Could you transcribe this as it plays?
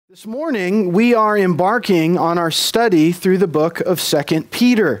This morning, we are embarking on our study through the book of 2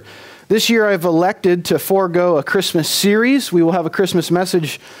 Peter. This year, I've elected to forego a Christmas series. We will have a Christmas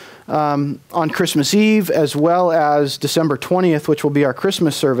message on Christmas Eve, as well as December 20th, which will be our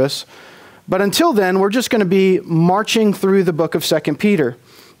Christmas service. But until then, we're just going to be marching through the book of 2 Peter.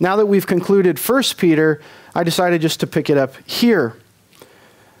 Now that we've concluded 1 Peter, I decided just to pick it up here.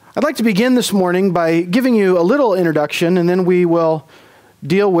 I'd like to begin this morning by giving you a little introduction, and then we will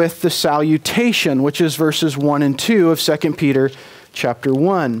deal with the salutation, which is verses 1 and 2 of 2 Peter chapter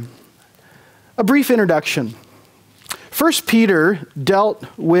 1. A brief introduction. 1 Peter dealt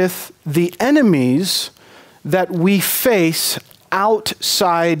with the enemies that we face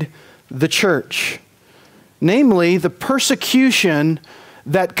outside the church, namely the persecution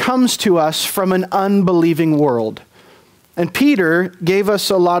that comes to us from an unbelieving world. And Peter gave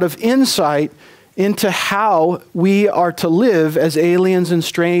us a lot of insight into how we are to live as aliens and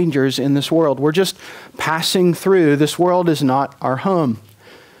strangers in this world. We're just passing through. This world is not our home.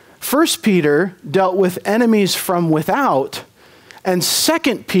 1 Peter dealt with enemies from without, and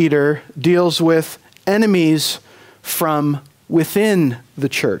 2 Peter deals with enemies from within the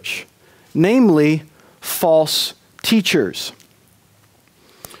church, namely false teachers.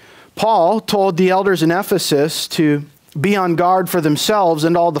 Paul told the elders in Ephesus to be on guard for themselves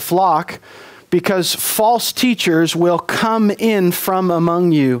and all the flock, because false teachers will come in from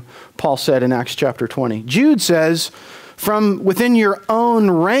among you, Paul said in Acts chapter 20. Jude says, from within your own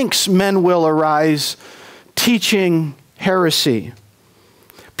ranks men will arise, teaching heresy.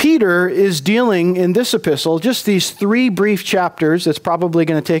 Peter is dealing in this epistle, just these 3 brief chapters, it's probably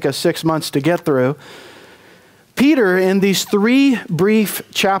going to take us 6 months to get through. Peter, in these 3 brief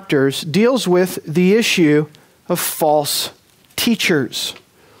chapters, deals with the issue of false teachers.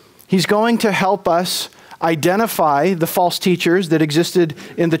 He's going to help us identify the false teachers that existed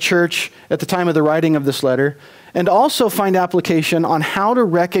in the church at the time of the writing of this letter, and also find application on how to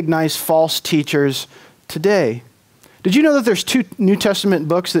recognize false teachers today. Did you know that there's 2 New Testament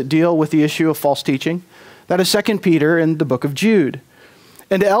books that deal with the issue of false teaching? That is 2 Peter and the book of Jude.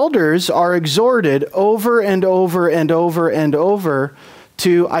 And elders are exhorted over and over and over and over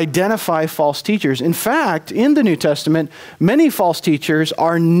to identify false teachers. In fact, in the New Testament, many false teachers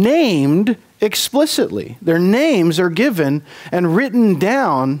are named explicitly. Their names are given and written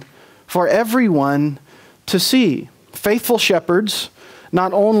down for everyone to see. Faithful shepherds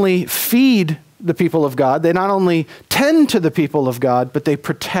not only feed the people of God, they not only tend to the people of God, but they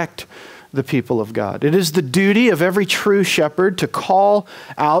protect the people of God. It is the duty of every true shepherd to call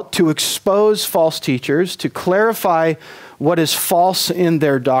out, to expose false teachers, to clarify what is false in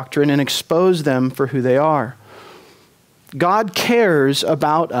their doctrine and expose them for who they are. God cares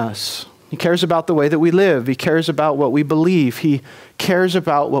about us. He cares about the way that we live. He cares about what we believe. He cares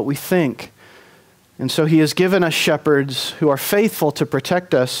about what we think. And so he has given us shepherds who are faithful to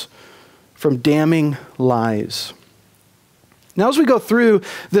protect us from damning lies. Now, as we go through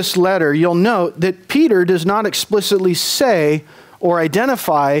this letter, you'll note that Peter does not explicitly say or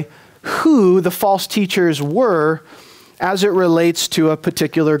identify who the false teachers were as it relates to a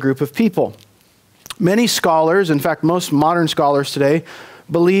particular group of people. Many scholars, in fact, most modern scholars today,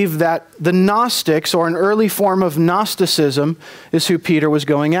 believe that the Gnostics, or an early form of Gnosticism, is who Peter was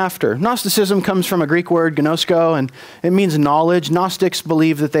going after. Gnosticism comes from a Greek word, gnosko, and it means knowledge. Gnostics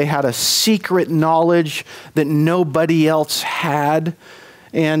believe that they had a secret knowledge that nobody else had.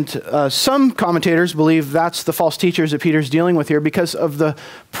 And some commentators believe that's the false teachers that Peter's dealing with here because of the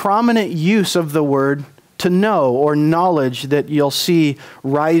prominent use of the word to know, or knowledge, that you'll see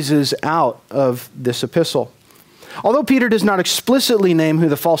rises out of this epistle. Although Peter does not explicitly name who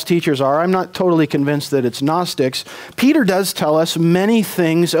the false teachers are, I'm not totally convinced that it's Gnostics. Peter does tell us many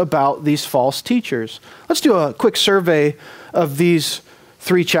things about these false teachers. Let's do a quick survey of these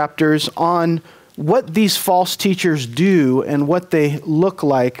 3 chapters on what these false teachers do and what they look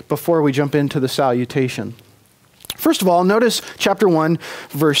like before we jump into the salutation. First of all, notice chapter 1,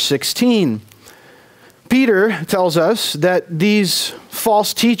 verse 16. Peter tells us that these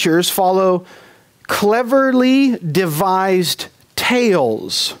false teachers follow cleverly devised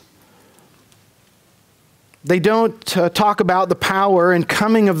tales. They don't talk about the power and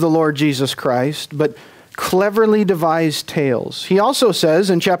coming of the Lord Jesus Christ, but cleverly devised tales. He also says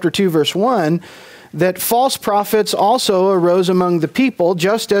in chapter 2, verse 1, that false prophets also arose among the people,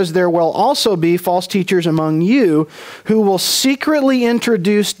 just as there will also be false teachers among you, who will secretly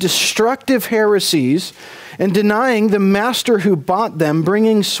introduce destructive heresies, and denying the master who bought them,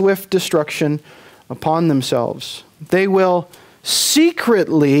 bringing swift destruction upon themselves. They will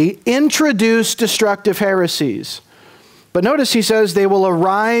secretly introduce destructive heresies. But notice he says they will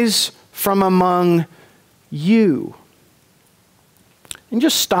arise from among you. And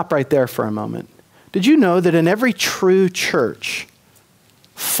just stop right there for a moment. Did you know that in every true church,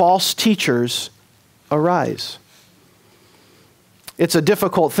 false teachers arise? It's a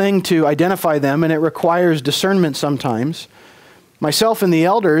difficult thing to identify them, and it requires discernment sometimes. Myself and the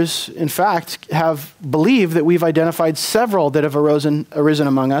elders, in fact, have believed that we've identified several that have arisen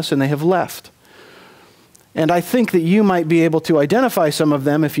among us, and they have left. And I think that you might be able to identify some of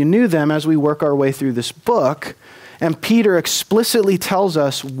them if you knew them as we work our way through this book. And Peter explicitly tells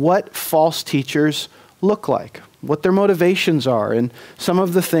us what false teachers look like, what their motivations are, and some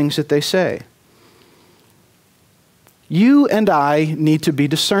of the things that they say. You and I need to be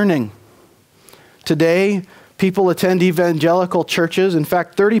discerning. Today, people attend evangelical churches. In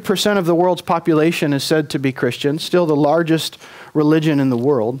fact, 30% of the world's population is said to be Christian, still the largest religion in the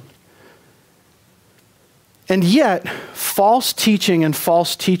world. And yet, false teaching and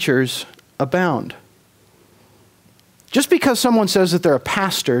false teachers abound. Just because someone says that they're a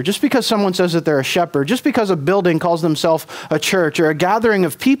pastor, just because someone says that they're a shepherd, just because a building calls themselves a church or a gathering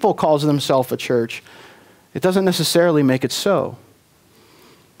of people calls themselves a church, it doesn't necessarily make it so.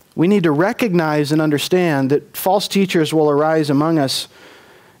 We need to recognize and understand that false teachers will arise among us,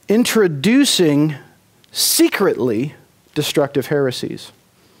 introducing secretly destructive heresies.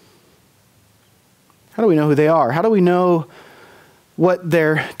 How do we know who they are? How do we know what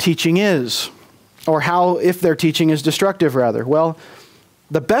their teaching is? Or how, if their teaching is destructive, rather? Well,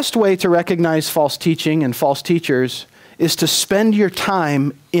 the best way to recognize false teaching and false teachers is to spend your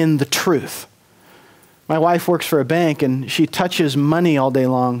time in the truth. My wife works for a bank, and she touches money all day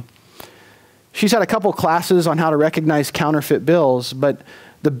long. She's had a couple classes on how to recognize counterfeit bills, but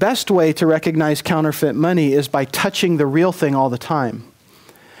the best way to recognize counterfeit money is by touching the real thing all the time.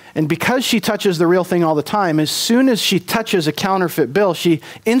 And because she touches the real thing all the time, as soon as she touches a counterfeit bill, she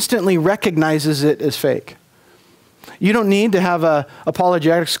instantly recognizes it as fake. You don't need to have an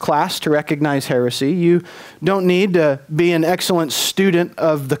apologetics class to recognize heresy. You don't need to be an excellent student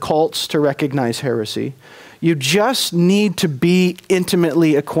of the cults to recognize heresy. You just need to be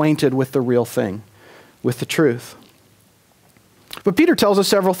intimately acquainted with the real thing, with the truth. But Peter tells us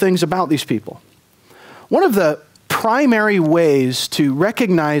several things about these people. One of the primary ways to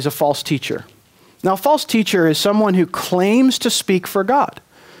recognize a false teacher. Now, a false teacher is someone who claims to speak for God.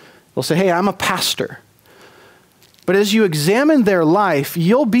 They'll say, hey, I'm a pastor. But as you examine their life,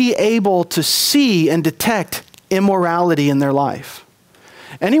 you'll be able to see and detect immorality in their life.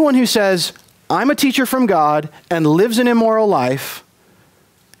 Anyone who says, I'm a teacher from God and lives an immoral life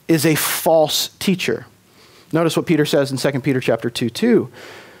is a false teacher. Notice what Peter says in 2 Peter chapter 2:2.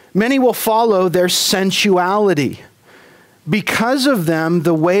 Many will follow their sensuality. Because of them,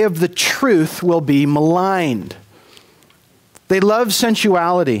 the way of the truth will be maligned. They love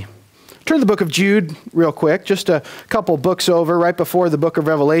sensuality. Turn to the book of Jude real quick, just a couple books over, right before the book of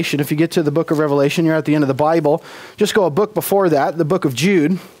Revelation. If you get to the book of Revelation, you're at the end of the Bible. Just go a book before that, the book of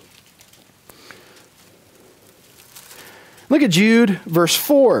Jude. Look at Jude, verse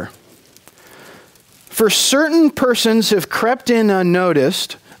 4. For certain persons have crept in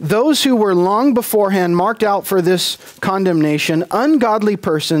unnoticed, those who were long beforehand marked out for this condemnation, ungodly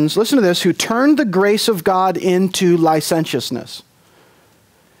persons, listen to this, who turned the grace of God into licentiousness.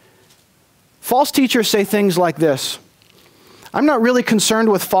 False teachers say things like this: I'm not really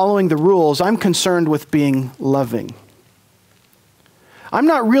concerned with following the rules, I'm concerned with being loving. I'm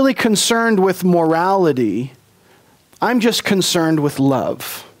not really concerned with morality, I'm just concerned with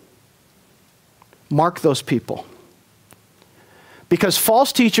love. Mark those people. Because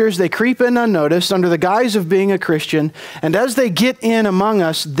false teachers, they creep in unnoticed under the guise of being a Christian, and as they get in among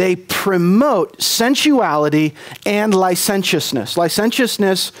us, they promote sensuality and licentiousness.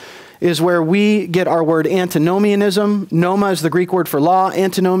 Licentiousness is where we get our word antinomianism. Noma is the Greek word for law.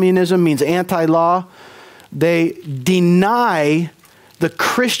 Antinomianism means anti-law. They deny the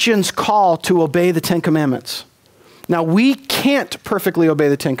Christian's call to obey the Ten Commandments. Now, we can't perfectly obey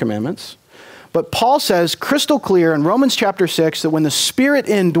the Ten Commandments. But Paul says crystal clear in Romans chapter 6 that when the Spirit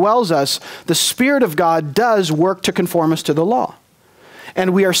indwells us, the Spirit of God does work to conform us to the law.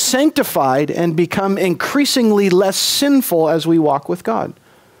 And we are sanctified and become increasingly less sinful as we walk with God.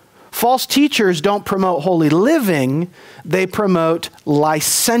 False teachers don't promote holy living, they promote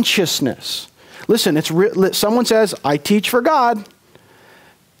licentiousness. Listen, someone says, I teach for God,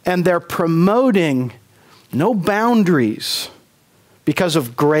 and they're promoting no boundaries because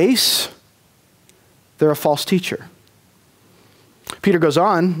of grace. They're a false teacher. Peter goes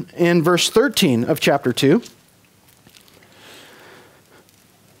on in verse 13 of chapter 2.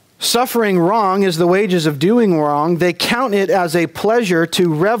 Suffering wrong is the wages of doing wrong. They count it as a pleasure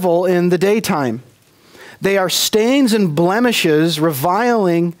to revel in the daytime. They are stains and blemishes,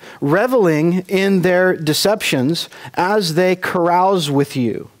 reveling in their deceptions as they carouse with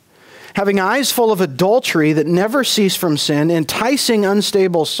you. Having eyes full of adultery that never cease from sin, enticing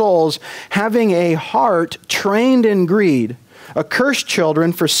unstable souls, having a heart trained in greed. Accursed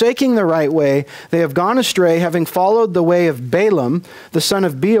children, forsaking the right way, they have gone astray, having followed the way of Balaam, the son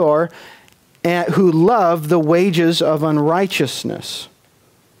of Beor, who loved the wages of unrighteousness.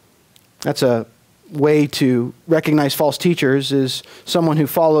 That's a way to recognize false teachers, is someone who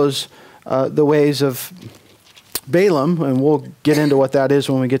follows the ways of Balaam, and we'll get into what that is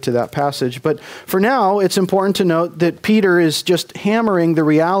when we get to that passage. But for now, it's important to note that Peter is just hammering the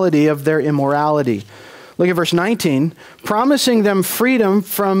reality of their immorality. Look at verse 19. Promising them freedom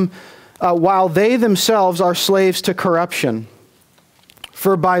from while they themselves are slaves to corruption.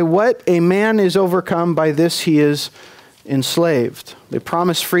 For by what a man is overcome, by this he is enslaved. They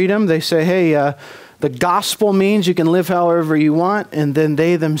promise freedom. They say, hey, the gospel means you can live however you want, and then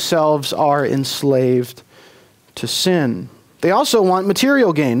they themselves are enslaved to sin. They also want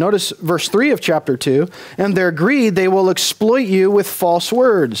material gain. Notice verse 3 of chapter 2. And their greed, they will exploit you with false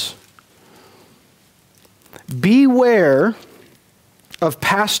words. Beware of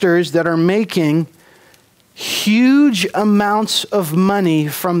pastors that are making huge amounts of money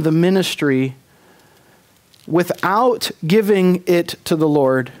from the ministry without giving it to the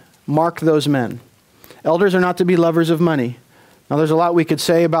Lord. Mark those men. Elders are not to be lovers of money. Now, there's a lot we could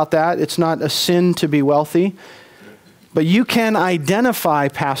say about that. It's not a sin to be wealthy. But you can identify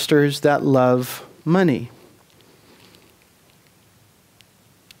pastors that love money.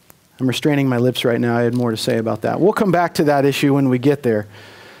 I'm restraining my lips right now. I had more to say about that. We'll come back to that issue when we get there.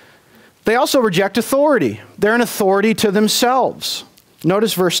 They also reject authority. They're an authority to themselves.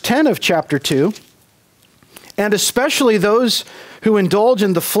 Notice verse 10 of chapter 2. And especially those who indulge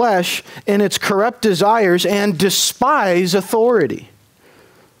in the flesh in its corrupt desires and despise authority.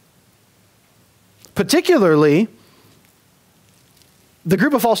 Particularly, the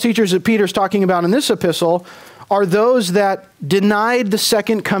group of false teachers that Peter's talking about in this epistle are those that denied the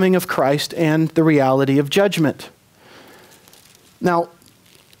second coming of Christ and the reality of judgment. Now,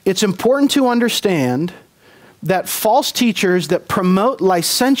 it's important to understand that false teachers that promote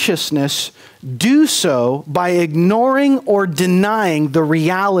licentiousness do so by ignoring or denying the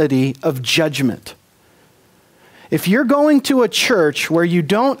reality of judgment. If you're going to a church where you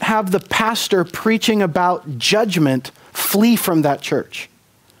don't have the pastor preaching about judgment, flee from that church.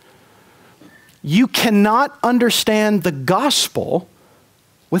 You cannot understand the gospel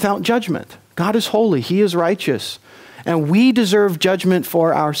without judgment. God is holy. He is righteous. And we deserve judgment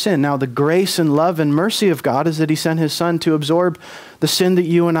for our sin. Now, the grace and love and mercy of God is that he sent his son to absorb the sin that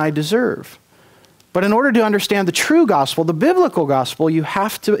you and I deserve. But in order to understand the true gospel, the biblical gospel, you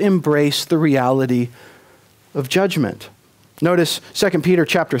have to embrace the reality of judgment. Notice 2 Peter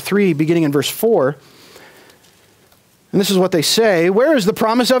chapter 3, beginning in verse 4. And this is what they say. Where is the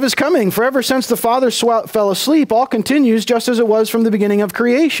promise of his coming? For ever since the fathers fell asleep, all continues just as it was from the beginning of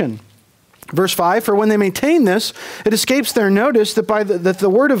creation. Verse 5, for when they maintain this, it escapes their notice that by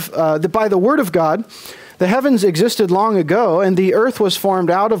the word of God, the heavens existed long ago, and the earth was formed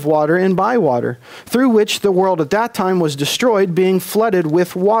out of water and by water, through which the world at that time was destroyed, being flooded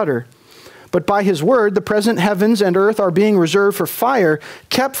with water. But by his word, the present heavens and earth are being reserved for fire,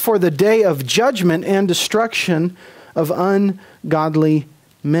 kept for the day of judgment and destruction of ungodly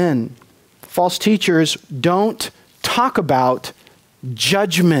men. False teachers don't talk about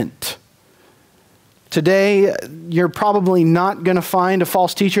judgment. Today, you're probably not going to find a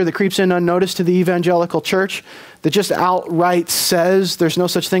false teacher that creeps in unnoticed to the evangelical church that just outright says there's no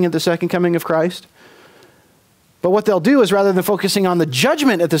such thing at the second coming of Christ. But what they'll do is, rather than focusing on the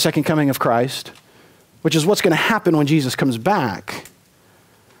judgment at the second coming of Christ, which is what's going to happen when Jesus comes back,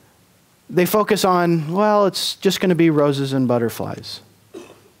 they focus on, well, it's just going to be roses and butterflies.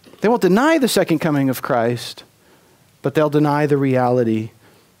 They won't deny the second coming of Christ, but they'll deny the reality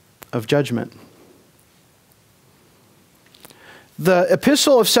of judgment. The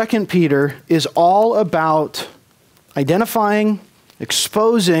epistle of 2 Peter is all about identifying,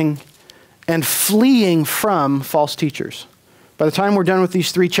 exposing, and fleeing from false teachers. By the time we're done with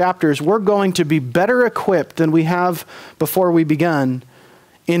these 3 chapters, we're going to be better equipped than we have before we begun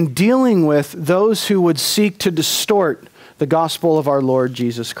in dealing with those who would seek to distort the gospel of our Lord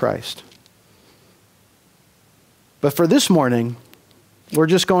Jesus Christ. But for this morning, we're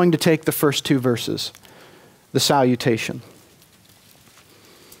just going to take the first 2 verses, the salutation.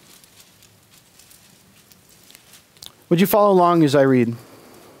 Would you follow along as I read?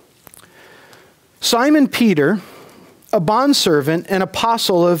 Simon Peter, a bondservant and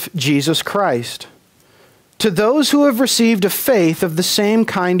apostle of Jesus Christ, to those who have received a faith of the same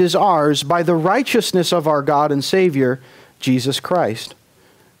kind as ours by the righteousness of our God and Savior, Jesus Christ.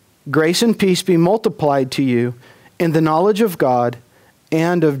 Grace and peace be multiplied to you in the knowledge of God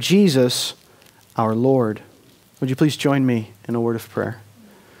and of Jesus our Lord. Would you please join me in a word of prayer?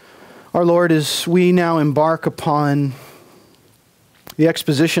 Our Lord, as we now embark upon the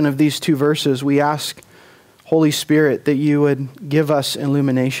exposition of these two verses, we ask, Holy Spirit, that you would give us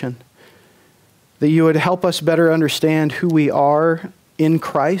illumination, that you would help us better understand who we are in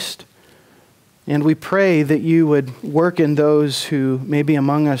Christ. And we pray that you would work in those who may be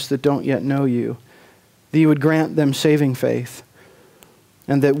among us that don't yet know you, that you would grant them saving faith,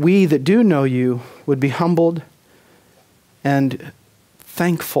 and that we that do know you would be humbled and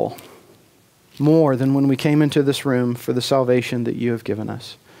thankful more than when we came into this room for the salvation that you have given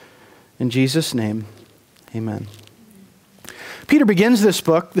us. In Jesus' name, amen. Peter begins this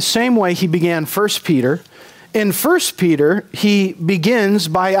book the same way he began 1 Peter. In 1 Peter, he begins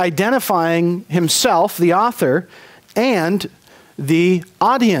by identifying himself, the author, and the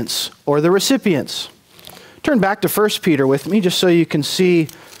audience or the recipients. Turn back to 1 Peter with me just so you can see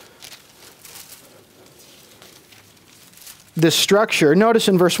this structure. Notice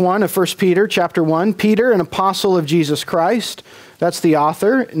in verse 1 of 1 Peter chapter 1, Peter, an apostle of Jesus Christ. That's the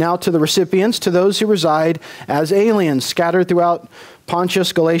author. Now to the recipients, to those who reside as aliens scattered throughout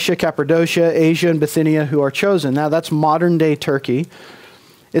Pontus, Galatia, Cappadocia, Asia, and Bithynia, who are chosen. Now that's modern day Turkey.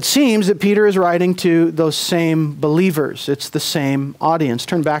 It seems that Peter is writing to those same believers. It's the same audience.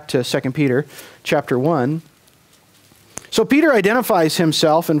 Turn back to 2 Peter chapter 1. So Peter identifies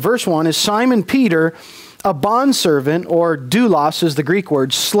himself in verse 1 as Simon Peter, a bondservant, or doulos is the Greek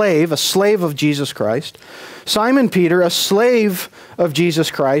word, slave, a slave of Jesus Christ. Simon Peter, a slave of Jesus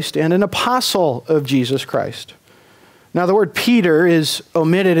Christ and an apostle of Jesus Christ. Now the word Peter is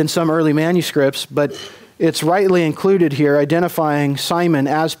omitted in some early manuscripts, but it's rightly included here, identifying Simon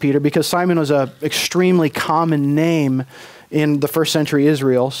as Peter, because Simon was an extremely common name in the first century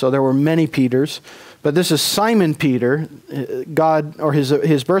Israel, so there were many Peters. But this is Simon Peter. God, or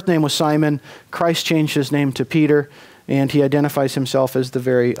his birth name was Simon. Christ changed his name to Peter, and he identifies himself as the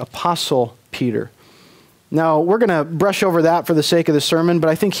very apostle Peter. Now, we're going to brush over that for the sake of the sermon,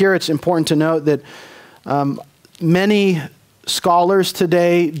 but I think here it's important to note that many scholars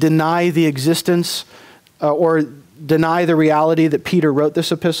today deny the existence or deny the reality that Peter wrote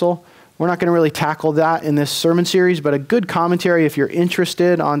this epistle. We're not going to really tackle that in this sermon series, but a good commentary, if you're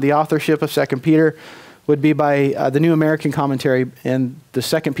interested, on the authorship of 2 Peter would be by the New American Commentary and the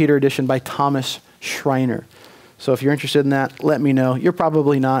 2 Peter edition by Thomas Schreiner. So if you're interested in that, let me know. You're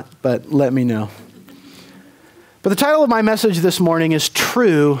probably not, but let me know. But the title of my message this morning is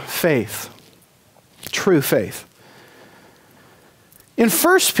True Faith. True faith. In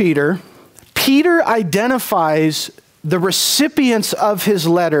 1 Peter, Peter identifies the recipients of his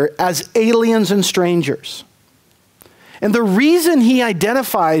letter as aliens and strangers. And the reason he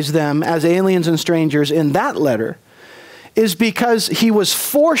identifies them as aliens and strangers in that letter is because he was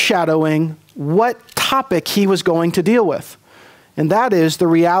foreshadowing what topic he was going to deal with. And that is the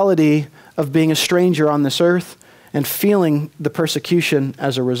reality of being a stranger on this earth and feeling the persecution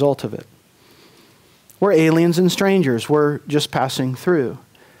as a result of it. We're aliens and strangers. We're just passing through.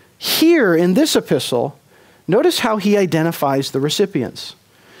 Here in this epistle, notice how he identifies the recipients.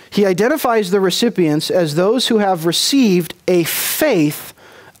 He identifies the recipients as those who have received a faith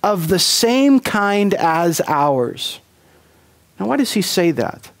of the same kind as ours. Now, why does he say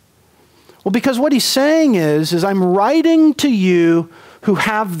that? Well, because what he's saying is I'm writing to you who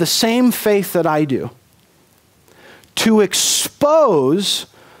have the same faith that I do, to expose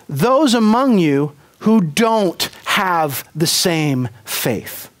those among you who don't have the same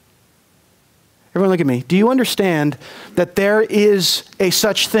faith. Everyone look at me. Do you understand that there is a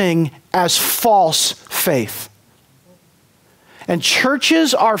such thing as false faith? And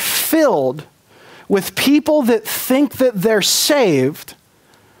churches are filled with people that think that they're saved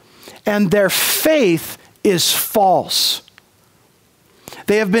and their faith is false.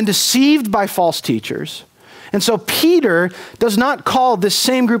 They have been deceived by false teachers. And so Peter does not call this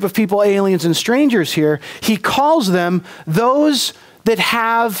same group of people aliens and strangers here. He calls them those that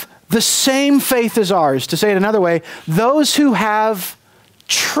have the same faith as ours. To say it another way, those who have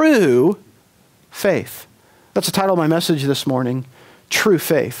true faith. That's the title of my message this morning, True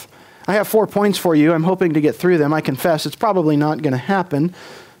Faith. I have 4 points for you. I'm hoping to get through them. I confess it's probably not going to happen,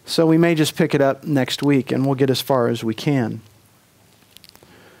 so we may just pick it up next week and we'll get as far as we can.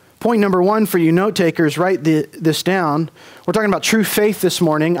 Point number 1 for you note takers, write this down. We're talking about true faith this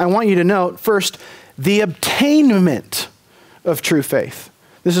morning. I want you to note, first, the obtainment of true faith.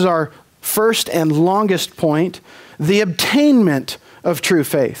 This is our first and longest point, the obtainment of true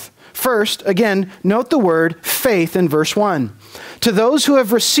faith. First, again, note the word faith in verse 1. To those who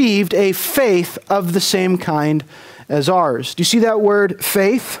have received a faith of the same kind as ours. Do you see that word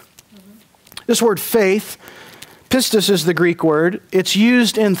faith? This word faith, pistis is the Greek word. It's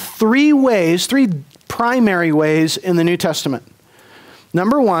used in three primary ways in the New Testament.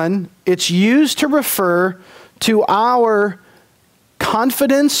 Number one, it's used to refer to our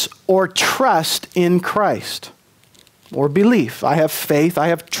confidence or trust in Christ, or belief. I have faith, I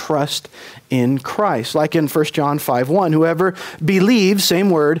have trust in Christ. Like in 1 John 5:1, whoever believes, same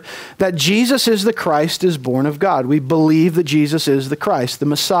word, that Jesus is the Christ is born of God. We believe that Jesus is the Christ, the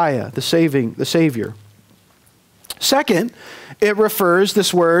Messiah, the Savior. Second,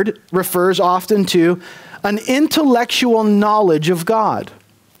 this word refers often to an intellectual knowledge of God,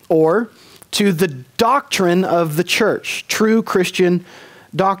 or to the doctrine of the church, true Christian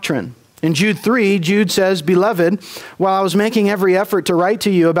doctrine. In Jude 3, Jude says, Beloved, while I was making every effort to write to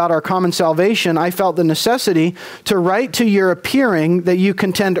you about our common salvation, I felt the necessity to write to your appearing that you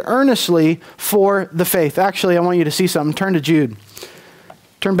contend earnestly for the faith. Actually, I want you to see something. Turn to Jude.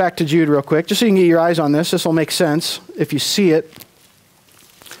 Turn back to Jude real quick, just so you can get your eyes on this. This will make sense if you see it.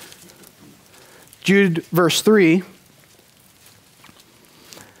 Jude verse 3.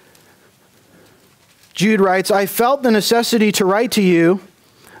 Jude writes, I felt the necessity to write to you,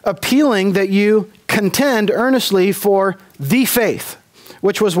 appealing that you contend earnestly for the faith,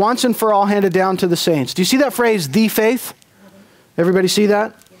 which was once and for all handed down to the saints. Do you see that phrase, the faith? Everybody see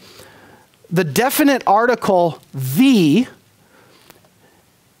that? The definite article, the,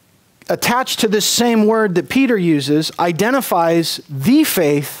 attached to this same word that Peter uses, identifies the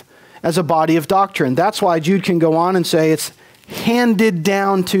faith as a body of doctrine. That's why Jude can go on and say it's handed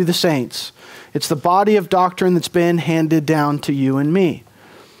down to the saints. It's the body of doctrine that's been handed down to you and me.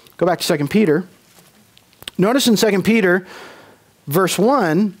 Go back to 2 Peter. Notice in 2 Peter, verse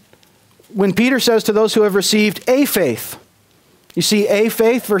 1, when Peter says to those who have received a faith, you see a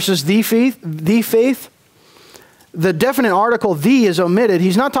faith versus the faith, the definite article, the, is omitted.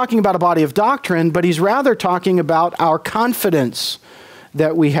 He's not talking about a body of doctrine, but he's rather talking about our confidence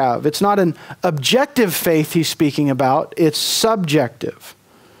that we have. It's not an objective faith he's speaking about, it's subjective.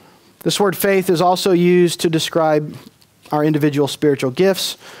 This word faith is also used to describe our individual spiritual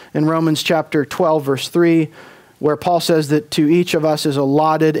gifts in Romans chapter 12, verse 3, where Paul says that to each of us is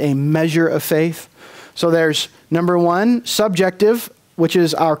allotted a measure of faith. So there's number one, subjective, which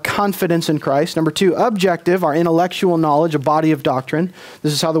is our confidence in Christ. Number two, objective, our intellectual knowledge, a body of doctrine.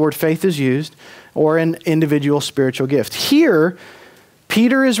 This is how the word faith is used, or an individual spiritual gift. Here,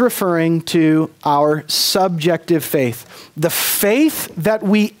 Peter is referring to our subjective faith, the faith that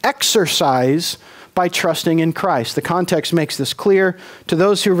we exercise by trusting in Christ. The context makes this clear. To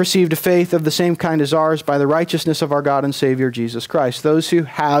those who have received a faith of the same kind as ours by the righteousness of our God and Savior, Jesus Christ. Those who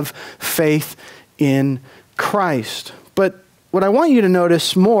have faith in Christ. But what I want you to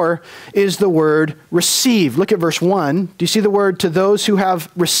notice more is the word receive. Look at verse 1. Do you see the word to those who have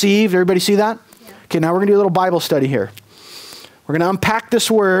received? Everybody see that? Yeah. Okay, now we're going to do a little Bible study here. We're going to unpack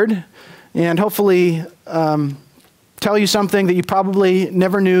this word and hopefully tell you something that you probably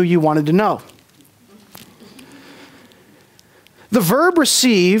never knew you wanted to know. The verb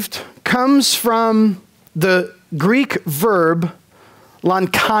received comes from the Greek verb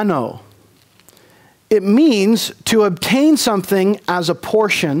lankano. It means to obtain something as a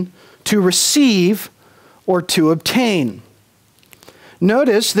portion, to receive, or to obtain.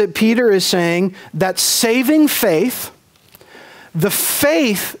 Notice that Peter is saying that saving faith, the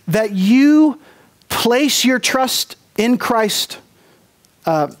faith that you place your trust in Christ,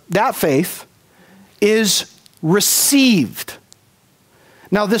 that faith is received.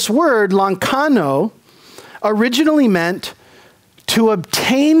 Now this word, lankano, originally meant to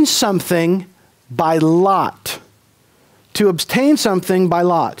obtain something by lot. To obtain something by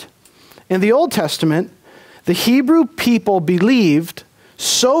lot. In the Old Testament, the Hebrew people believed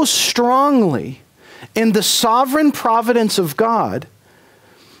so strongly in the sovereign providence of God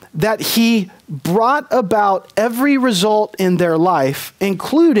that He brought about every result in their life,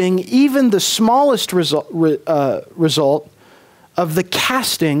 including even the smallest result of the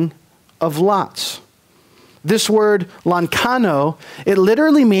casting of lots. This word, lankano, it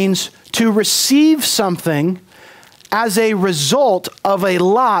literally means to receive something as a result of a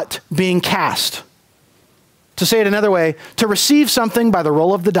lot being cast. To say it another way, to receive something by the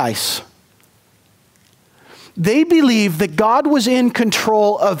roll of the dice. They believed that God was in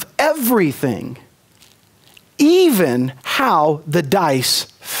control of everything, even how the dice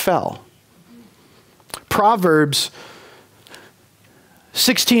fell. Proverbs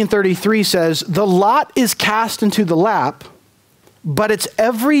 16:33 says, "The lot is cast into the lap, but its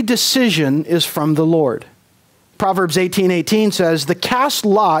every decision is from the Lord." Proverbs 18:18 says, "The cast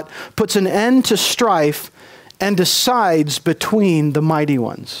lot puts an end to strife and decides between the mighty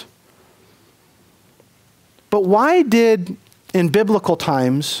ones." But why did, in biblical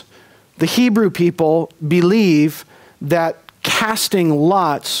times, the Hebrew people believe that casting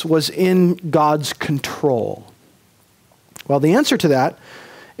lots was in God's control? Well, the answer to that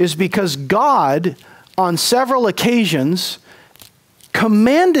is because God, on several occasions,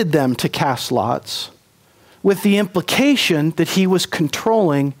 commanded them to cast lots with the implication that he was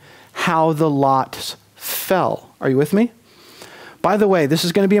controlling how the lots fell. Are you with me? By the way, this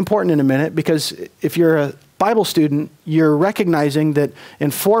is going to be important in a minute, because if you're a Bible student, you're recognizing that in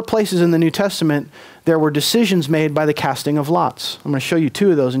 4 places in the New Testament, there were decisions made by the casting of lots. I'm going to show you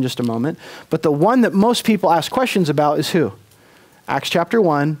 2 of those in just a moment. But the one that most people ask questions about is who? Acts chapter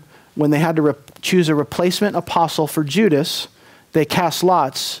 1, when they had to choose a replacement apostle for Judas, they cast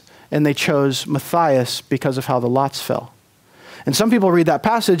lots and they chose Matthias because of how the lots fell. And some people read that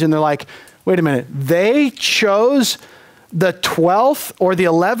passage and they're like, wait a minute, they chose the 12th or the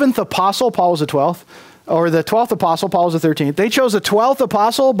 11th apostle, Paul was the 12th, or the 12th apostle, Paul was the 13th. They chose the 12th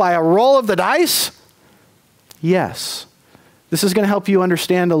apostle by a roll of the dice? Yes. This is going to help you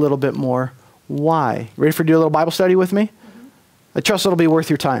understand a little bit more why. Ready for do a little Bible study with me? I trust it'll be worth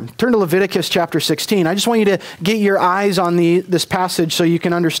your time. Turn to Leviticus chapter 16. I just want you to get your eyes on this passage so you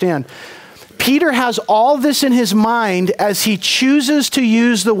can understand. Peter has all this in his mind as he chooses to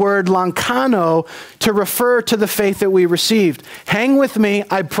use the word lankano to refer to the faith that we received. Hang with me.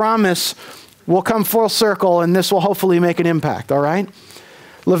 I promise we'll come full circle and this will hopefully make an impact, all right?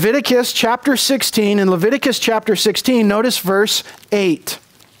 Leviticus chapter 16. In Leviticus chapter 16, notice verse 8.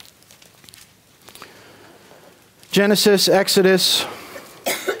 Genesis, Exodus,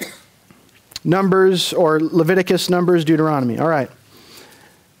 Numbers, or Leviticus, Numbers, Deuteronomy. All right.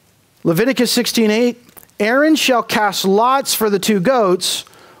 Leviticus 16:8, Aaron shall cast lots for the 2 goats,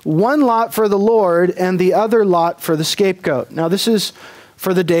 one lot for the Lord and the other lot for the scapegoat. Now this is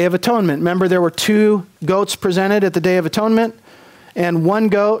for the Day of Atonement. Remember, there were 2 goats presented at the Day of Atonement, and one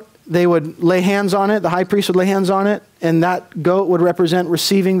goat, they would lay hands on it, the high priest would lay hands on it, and that goat would represent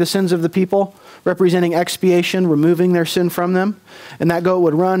receiving the sins of the people, representing expiation, removing their sin from them. And that goat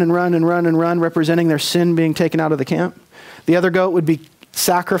would run and run and run and run, representing their sin being taken out of the camp. The other goat would be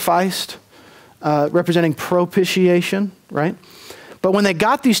sacrificed, representing propitiation, right? But when they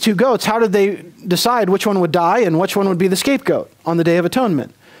got these 2 goats, how did they decide which one would die and which one would be the scapegoat on the Day of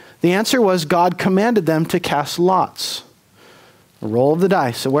Atonement? The answer was God commanded them to cast lots. A roll of the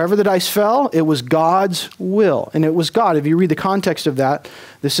dice. So wherever the dice fell, it was God's will. And it was God. If you read the context of that,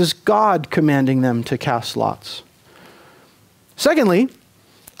 this is God commanding them to cast lots. Secondly,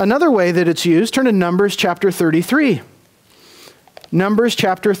 another way that it's used, turn to Numbers chapter 33. Numbers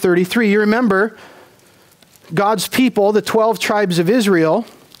chapter 33. You remember God's people, the 12 tribes of Israel,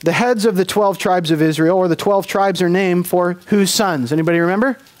 the heads of the 12 tribes of Israel, or the 12 tribes are named for whose sons? Anybody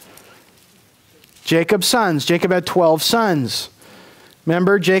remember? Jacob's sons. Jacob had 12 sons.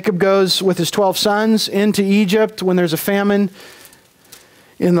 Remember, Jacob goes with his 12 sons into Egypt when there's a famine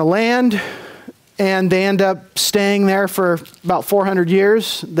in the land, and they end up staying there for about 400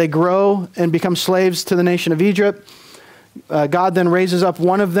 years. They grow and become slaves to the nation of Egypt. God then raises up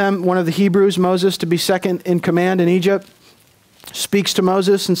one of them, one of the Hebrews, Moses, to be second in command in Egypt, speaks to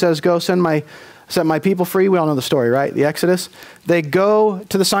Moses and says, go set my people free. We all know the story, right? The Exodus. They go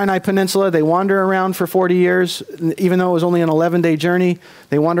to the Sinai Peninsula. They wander around for 40 years. Even though it was only an 11-day journey,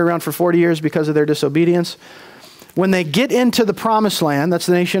 they wander around for 40 years because of their disobedience. When they get into the Promised Land, that's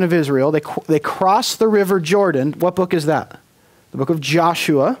the nation of Israel, they cross the river Jordan. What book is that? The book of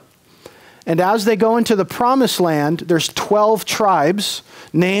Joshua. And as they go into the Promised Land, there's 12 tribes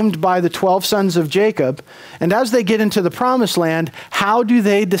named by the 12 sons of Jacob. And as they get into the Promised Land, how do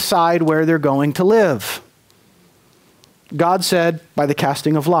they decide where they're going to live? God said, by the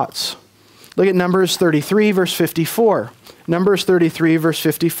casting of lots. Look at Numbers 33, verse 54. Numbers 33, verse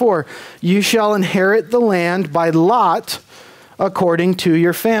 54. You shall inherit the land by lot according to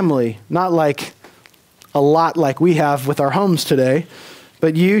your family. Not like a lot like we have with our homes today.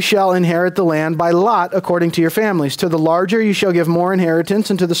 But you shall inherit the land by lot according to your families. To the larger you shall give more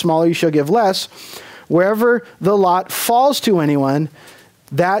inheritance, and to the smaller you shall give less. Wherever the lot falls to anyone,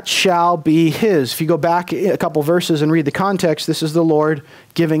 that shall be his. If you go back a couple verses and read the context, this is the Lord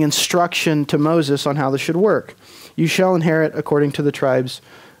giving instruction to Moses on how this should work. You shall inherit according to the tribes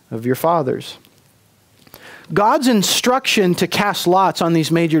of your fathers. God's instruction to cast lots on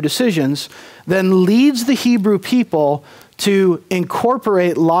these major decisions then leads the Hebrew people to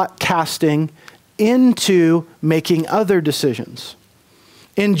incorporate lot casting into making other decisions.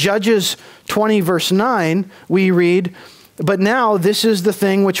 In Judges 20, verse 9, we read, "But now this is the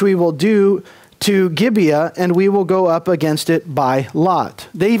thing which we will do to Gibeah, and we will go up against it by lot."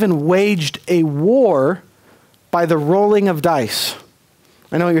 They even waged a war by the rolling of dice.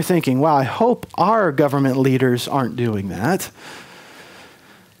 I know you're thinking, wow, I hope our government leaders aren't doing that.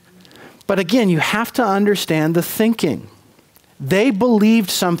 But again, you have to understand the thinking. They believed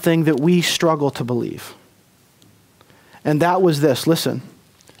something that we struggle to believe. And that was this, listen.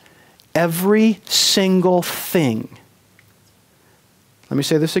 Every single thing, let me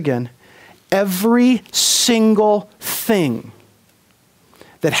say this again, every single thing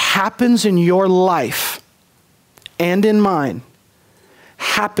that happens in your life and in mine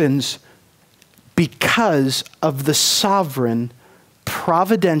happens because of the sovereign,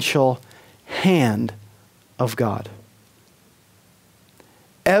 providential hand of God.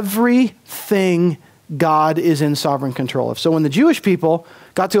 Everything God is in sovereign control of. So when the Jewish people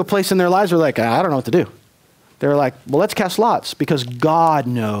got to a place in their lives where they're like, I don't know what to do. They were like, well, let's cast lots because God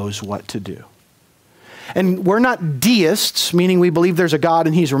knows what to do. And we're not deists, meaning we believe there's a God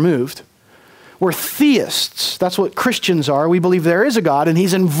and he's removed. We're theists. That's what Christians are. We believe there is a God and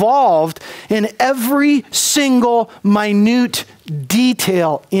he's involved in every single minute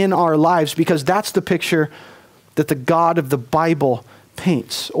detail in our lives because that's the picture that the God of the Bible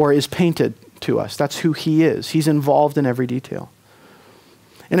paints or is painted to us. That's who he is. He's involved in every detail.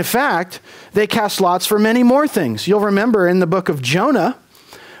 And in fact, they cast lots for many more things. You'll remember in the book of Jonah,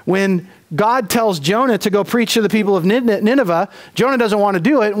 when God tells Jonah to go preach to the people of Nineveh, Jonah doesn't want to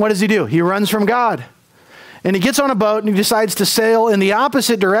do it. And what does he do? He runs from God. And he gets on a boat and he decides to sail in the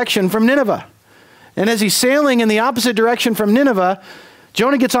opposite direction from Nineveh. And as he's sailing in the opposite direction from Nineveh,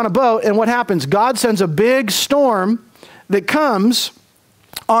 Jonah gets on a boat and what happens? God sends a big storm that comes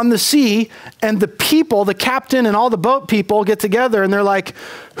on the sea, and the people, the captain and all the boat people get together and they're like,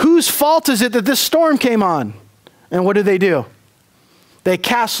 whose fault is it that this storm came on? And what do? They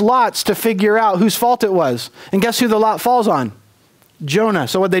cast lots to figure out whose fault it was. And guess who the lot falls on? Jonah.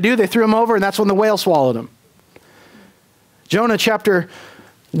 So what they do, they threw him over and that's when the whale swallowed him. Jonah chapter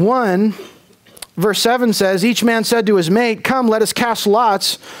 1, verse 7 says, each man said to his mate, come, let us cast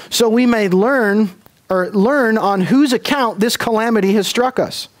lots so we may learn on whose account this calamity has struck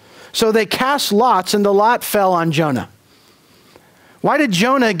us. So they cast lots and the lot fell on Jonah. Why did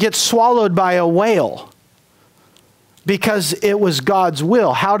Jonah get swallowed by a whale? Because it was God's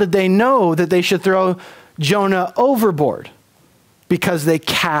will. How did they know that they should throw Jonah overboard? Because they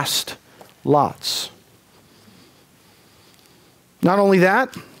cast lots. Not only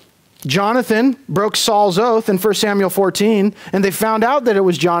that, Jonathan broke Saul's oath in 1 Samuel 14, and they found out that it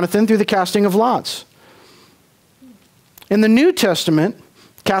was Jonathan through the casting of lots. In the New Testament,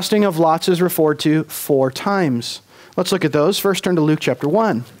 casting of lots is referred to 4 times. Let's look at those. First, turn to Luke chapter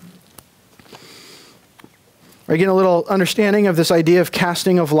 1. Are you getting a little understanding of this idea of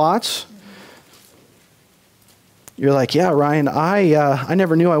casting of lots? You're like, yeah, Ryan, I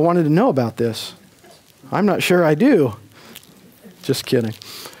never knew I wanted to know about this. I'm not sure I do. Just kidding.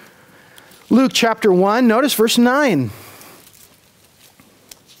 Luke chapter 1, notice verse 9.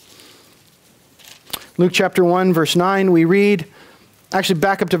 Luke chapter 1, verse 9, we read, actually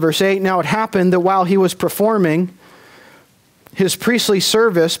back up to verse 8. Now it happened that while he was performing his priestly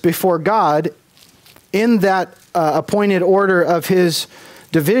service before God in that appointed order of his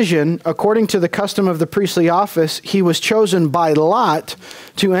division, according to the custom of the priestly office, he was chosen by lot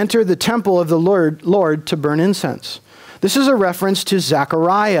to enter the temple of the Lord to burn incense. This is a reference to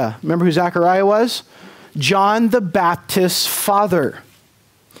Zechariah. Remember who Zechariah was? John the Baptist's father.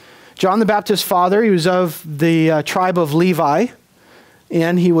 John the Baptist's father, he was of the tribe of Levi,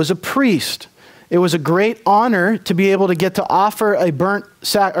 and he was a priest. It was a great honor to be able to get to offer a burnt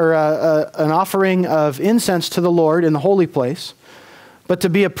an offering of incense to the Lord in the holy place. But to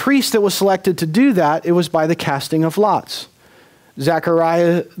be a priest that was selected to do that, it was by the casting of lots.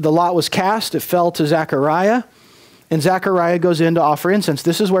 Zechariah, the lot was cast, it fell to Zechariah, and Zechariah goes in to offer incense.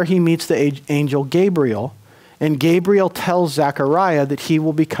 This is where he meets the angel Gabriel. And Gabriel tells Zechariah that he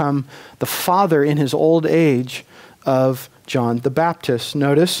will become the father in his old age of John the Baptist.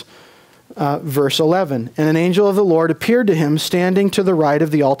 Notice verse 11. And an angel of the Lord appeared to him standing to the right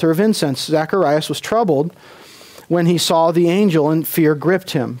of the altar of incense. Zacharias was troubled when he saw the angel, and fear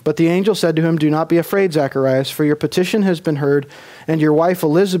gripped him. But the angel said to him, do not be afraid, Zacharias, for your petition has been heard, and your wife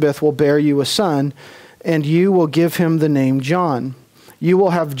Elizabeth will bear you a son, and you will give him the name John. You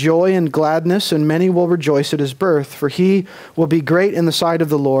will have joy and gladness, and many will rejoice at his birth. For he will be great in the sight of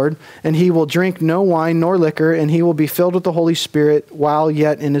the Lord, and he will drink no wine nor liquor, and he will be filled with the Holy Spirit while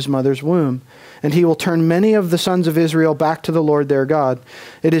yet in his mother's womb. And he will turn many of the sons of Israel back to the Lord their God.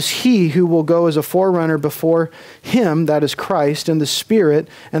 It is he who will go as a forerunner before him, that is Christ, in the spirit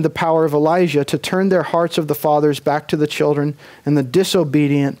and the power of Elijah, to turn their hearts of the fathers back to the children, and the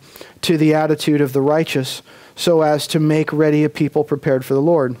disobedient to the attitude of the righteous, so as to make ready a people prepared for the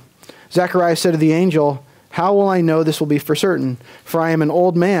Lord. Zechariah said to the angel, how will I know this will be for certain? For I am an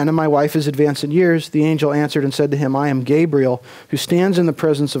old man, and my wife is advanced in years. The angel answered and said to him, I am Gabriel, who stands in the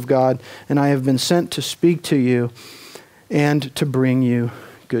presence of God, and I have been sent to speak to you and to bring you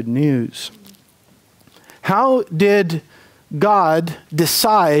good news. How did God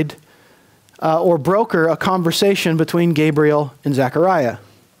decide or broker a conversation between Gabriel and Zechariah?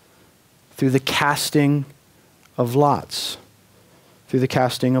 Through the casting of lots. Through the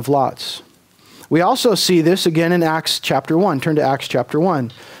casting of lots. We also see this again in Acts chapter 1. Turn to Acts chapter 1.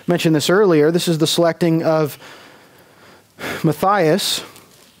 I mentioned this earlier. This is the selecting of Matthias.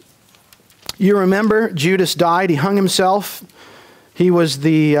 You remember Judas died. He hung himself. He was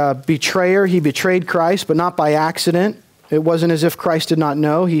the betrayer. He betrayed Christ, but not by accident. It wasn't as if Christ did not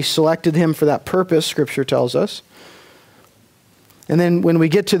know. He selected him for that purpose, Scripture tells us. And then when we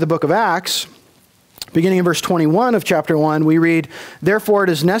get to the book of Acts, beginning in verse 21 of chapter 1, we read, therefore it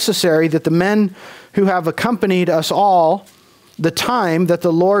is necessary that the men who have accompanied us all the time that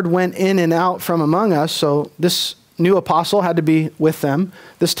the Lord went in and out from among us, so this new apostle had to be with them.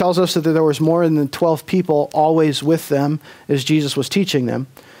 This tells us that there was more than 12 people always with them as Jesus was teaching them.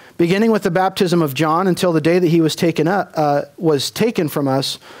 Beginning with the baptism of John until the day that he was taken from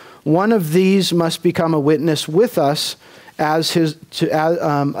us, one of these must become a witness with us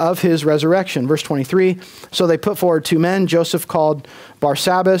of his resurrection. Verse 23, so they put forward two men, Joseph called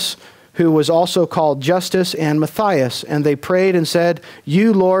Barsabbas, who was also called Justus, and Matthias. And they prayed and said,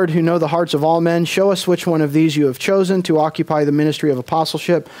 you, Lord, who know the hearts of all men, show us which one of these you have chosen to occupy the ministry of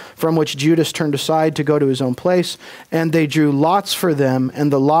apostleship, from which Judas turned aside to go to his own place. And they drew lots for them,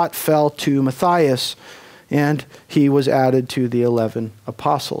 and the lot fell to Matthias, and he was added to the 11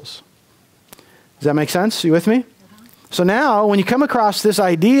 apostles. Does that make sense? You with me? So now, when you come across this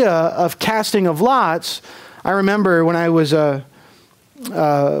idea of casting of lots, I remember when I was a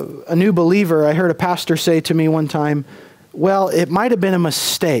new believer, I heard a pastor say to me one time, well, it might have been a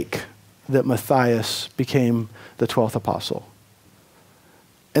mistake that Matthias became the 12th apostle.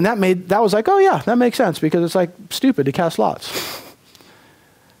 And that was like, oh yeah, that makes sense, because it's like stupid to cast lots.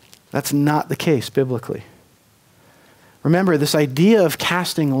 That's not the case biblically. Remember, this idea of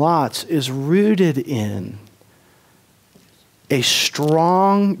casting lots is rooted in a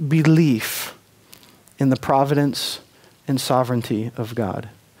strong belief in the providence and sovereignty of God.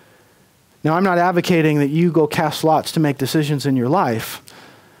 Now, I'm not advocating that you go cast lots to make decisions in your life,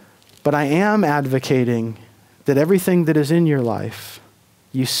 but I am advocating that everything that is in your life,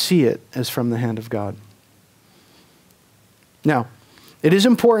 you see it as from the hand of God. Now, it is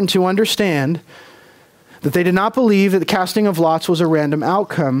important to understand that they did not believe that the casting of lots was a random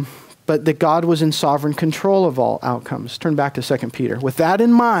outcome, but that God was in sovereign control of all outcomes. Turn back to 2 Peter. With that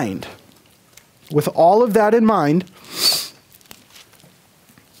in mind, with all of that in mind,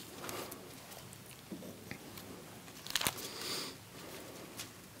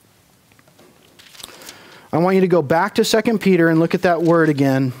 I want you to go back to 2 Peter and look at that word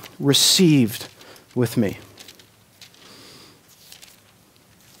again, received, with me.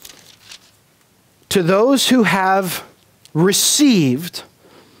 To those who have received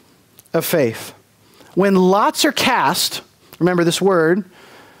of faith. When lots are cast, remember this word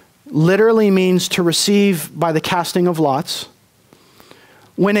literally means to receive by the casting of lots.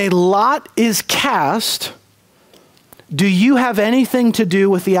 When a lot is cast, do you have anything to do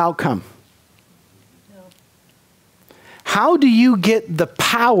with the outcome? No. How do you get the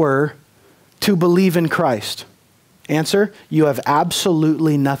power to believe in Christ? Answer, you have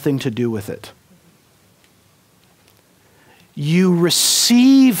absolutely nothing to do with it. You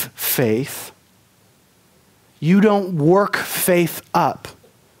receive faith. You don't work faith up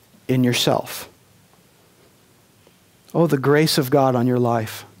in yourself. Oh, the grace of God on your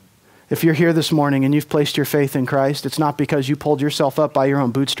life. If you're here this morning and you've placed your faith in Christ, it's not because you pulled yourself up by your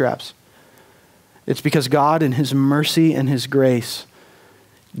own bootstraps. It's because God in his mercy and his grace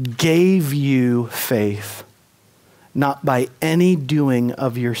gave you faith, not by any doing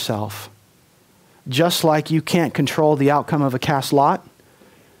of yourself. Just like you can't control the outcome of a cast lot,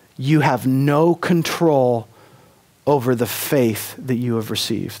 you have no control over the faith that you have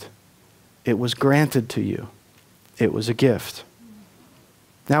received. It was granted to you. It was a gift.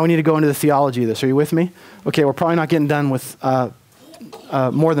 Now we need to go into the theology of this. Are you with me? Okay, we're probably not getting done with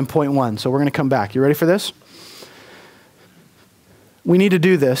more than point one, so we're going to come back. You ready for this? We need to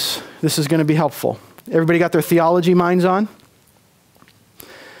do this. This is going to be helpful. Everybody got their theology minds on?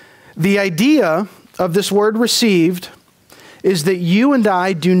 The idea of this word received is that you and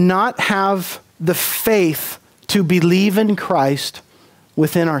I do not have the faith to believe in Christ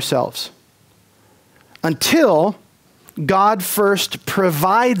within ourselves until God first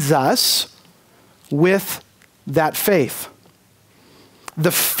provides us with that faith.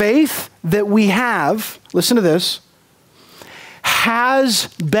 The faith that we have, listen to this, has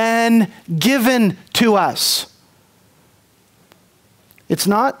been given to us. It's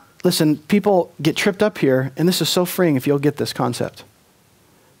not, listen, people get tripped up here, and this is so freeing if you'll get this concept.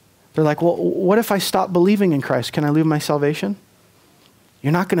 They're like, well, what if I stop believing in Christ? Can I lose my salvation?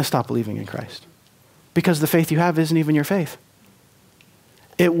 You're not going to stop believing in Christ because the faith you have isn't even your faith.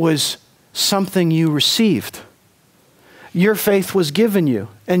 It was something you received. Your faith was given you,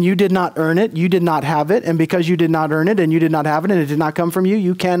 and you did not earn it, you did not have it, and because you did not earn it, and you did not have it, and it did not come from you,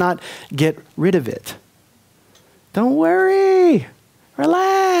 you cannot get rid of it. Don't worry.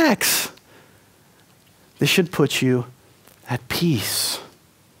 Relax. This should put you at peace.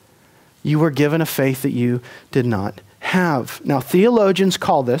 You were given a faith that you did not have. Now, theologians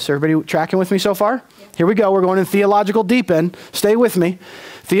call this, everybody tracking with me so far? Yeah. Here we go. We're going in theological deep end. Stay with me.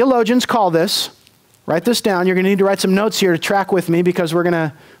 Theologians call this, write this down. You're going to need to write some notes here to track with me because we're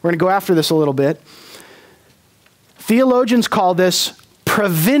going to go after this a little bit. Theologians call this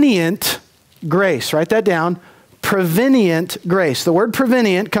prevenient grace. Write that down. Prevenient grace. The word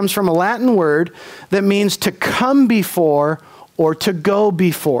prevenient comes from a Latin word that means to come before or to go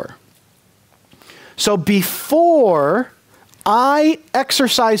before. So before I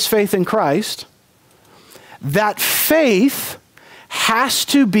exercise faith in Christ, that faith has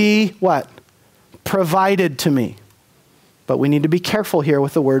to be what? Provided to me. But we need to be careful here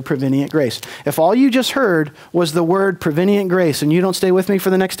with the word prevenient grace. If all you just heard was the word prevenient grace and you don't stay with me for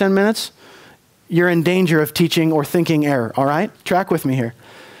the next 10 minutes, you're in danger of teaching or thinking error, all right? Track with me here.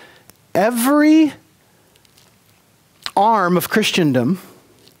 Every arm of Christendom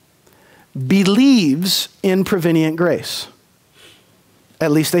believes in prevenient grace.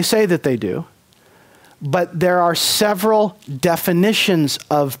 At least they say that they do. But there are several definitions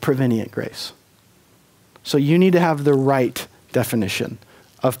of prevenient grace. So you need to have the right definition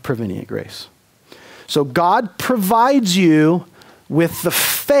of prevenient grace. So God provides you with the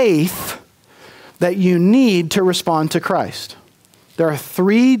faith that you need to respond to Christ. There are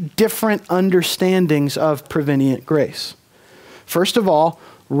three different understandings of prevenient grace. First of all,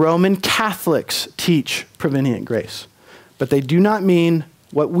 Roman Catholics teach prevenient grace, but they do not mean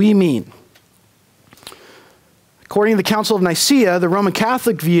what we mean. According to the Council of Nicaea, the Roman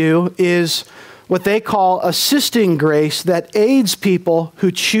Catholic view is what they call assisting grace that aids people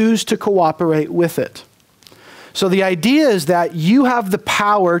who choose to cooperate with it. So the idea is that you have the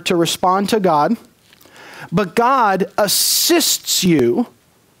power to respond to God, but God assists you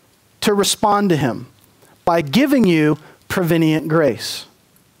to respond to him by giving you prevenient grace.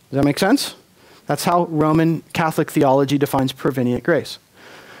 Does that make sense? That's how Roman Catholic theology defines prevenient grace.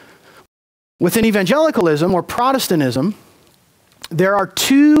 Within evangelicalism or Protestantism, there are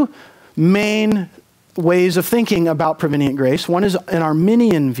two main ways of thinking about prevenient grace. One is an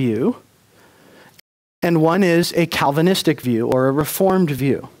Arminian view, and one is a Calvinistic view or a Reformed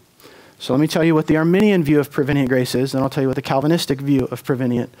view. So let me tell you what the Arminian view of prevenient grace is, and I'll tell you what the Calvinistic view of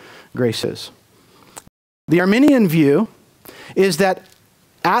prevenient grace is. The Arminian view is that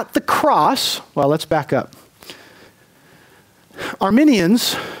at the cross, well, let's back up.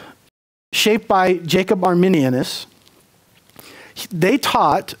 Arminians, shaped by Jacob Arminianus, they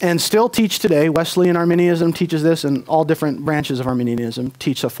taught and still teach today, Wesleyan Arminianism teaches this, and all different branches of Arminianism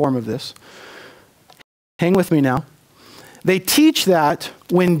teach a form of this. Hang with me now. They teach that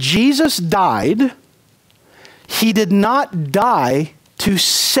when Jesus died, he did not die to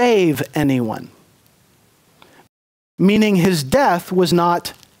save anyone. Meaning his death was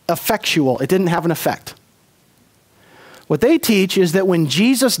not effectual. It didn't have an effect. What they teach is that when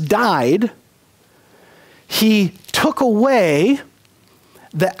Jesus died, he took away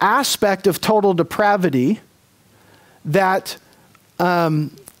the aspect of total depravity that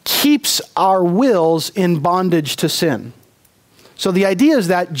keeps our wills in bondage to sin. So the idea is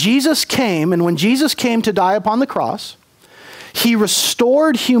that Jesus came, and when Jesus came to die upon the cross, he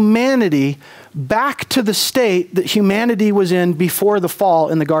restored humanity back to the state that humanity was in before the fall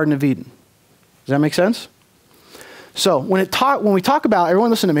in the Garden of Eden. Does that make sense? So when we talk about, everyone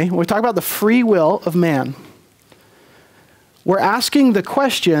listen to me, when we talk about the free will of man, we're asking the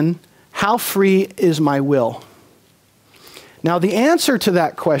question, how free is my will? Now, the answer to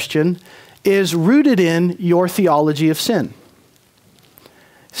that question is rooted in your theology of sin.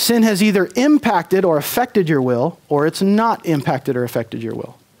 Sin has either impacted or affected your will, or it's not impacted or affected your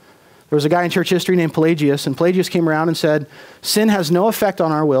will. There was a guy in church history named Pelagius, and Pelagius came around and said, sin has no effect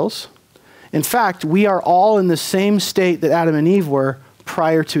on our wills. In fact, we are all in the same state that Adam and Eve were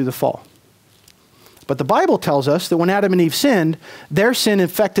prior to the fall. But the Bible tells us that when Adam and Eve sinned, their sin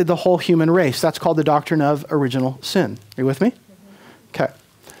infected the whole human race. That's called the doctrine of original sin. Are you with me? Okay.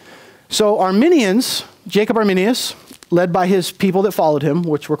 So Arminians, Jacob Arminius, led by his people that followed him,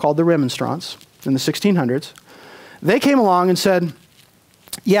 which were called the Remonstrants in the 1600s, they came along and said,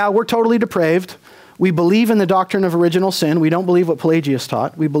 yeah, we're totally depraved. We believe in the doctrine of original sin. We don't believe what Pelagius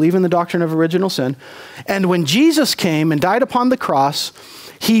taught. We believe in the doctrine of original sin. And when Jesus came and died upon the cross,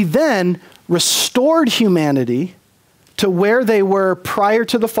 he then restored humanity to where they were prior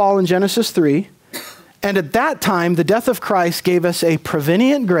to the fall in Genesis 3. And at that time, the death of Christ gave us a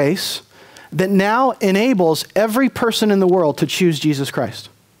prevenient grace that now enables every person in the world to choose Jesus Christ.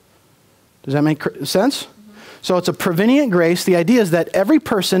 Does that make sense? So it's a prevenient grace. The idea is that every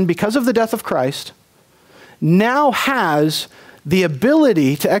person, because of the death of Christ, now has the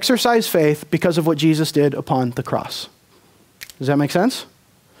ability to exercise faith because of what Jesus did upon the cross. Does that make sense?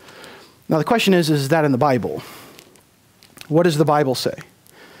 Now the question is that in the Bible? What does the Bible say?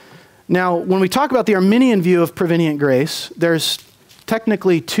 Now, when we talk about the Arminian view of prevenient grace, there's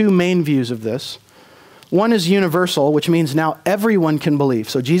technically two main views of this. One is universal, which means now everyone can believe.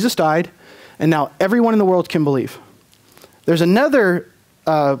 So Jesus died, and now everyone in the world can believe. There's another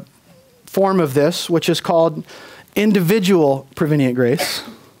form of this, which is called individual prevenient grace.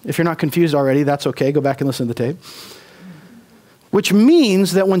 If you're not confused already, that's okay. Go back and listen to the tape. Which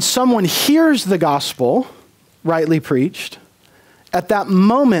means that when someone hears the gospel rightly preached, at that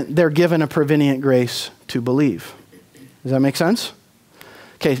moment they're given a prevenient grace to believe. Does that make sense?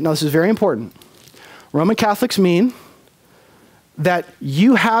 Okay, now this is very important. Roman Catholics mean that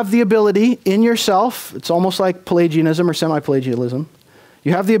you have the ability in yourself, it's almost like Pelagianism or semi-Pelagianism.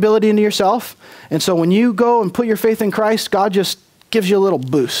 You have the ability into yourself, and so when you go and put your faith in Christ, God just gives you a little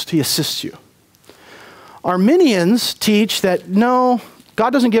boost. He assists you. Arminians teach that no,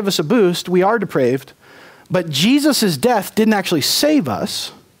 God doesn't give us a boost, we are depraved, but Jesus' death didn't actually save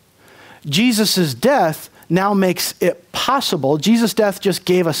us. Jesus' death now makes it possible. Jesus' death just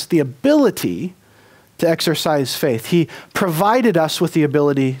gave us the ability to exercise faith. He provided us with the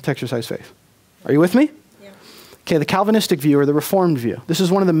ability to exercise faith. Are you with me? Yeah. Okay, the Calvinistic view or the Reformed view. This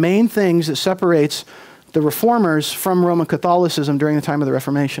is one of the main things that separates the Reformers from Roman Catholicism during the time of the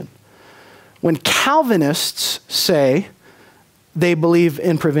Reformation. When Calvinists say they believe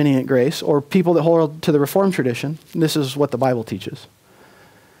in prevenient grace, or people that hold to the Reformed tradition, this is what the Bible teaches,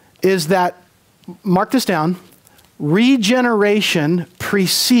 is that, mark this down, regeneration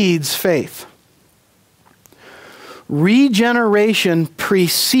precedes faith. Regeneration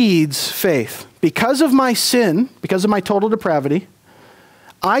precedes faith. Because of my sin, because of my total depravity,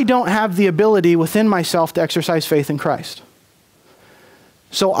 I don't have the ability within myself to exercise faith in Christ.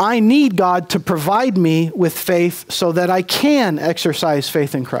 So I need God to provide me with faith so that I can exercise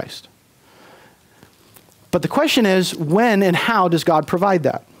faith in Christ. But the question is, when and how does God provide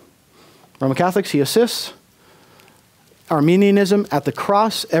that? Roman Catholics, he assists. Arminianism, at the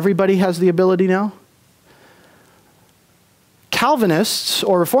cross, everybody has the ability now. Calvinists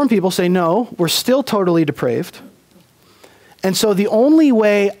or Reformed people say, no, we're still totally depraved. And so the only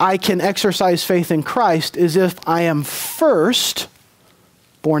way I can exercise faith in Christ is if I am first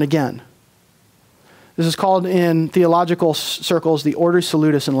born again. This is called in theological circles the Ordo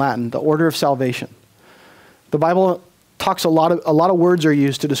Salutis in Latin, the order of salvation. The Bible talks a lot of words are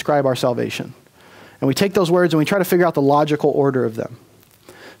used to describe our salvation. And we take those words and we try to figure out the logical order of them.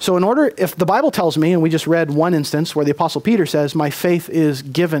 So if the Bible tells me, and we just read one instance where the Apostle Peter says, my faith is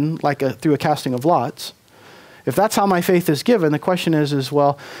given through a casting of lots. If that's how my faith is given, the question is,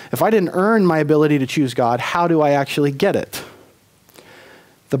 well, if I didn't earn my ability to choose God, how do I actually get it?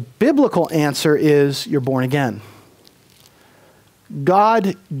 The biblical answer is you're born again.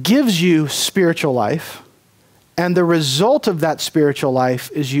 God gives you spiritual life, and the result of that spiritual life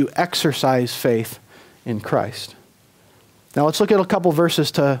is you exercise faith in Christ. Now let's look at a couple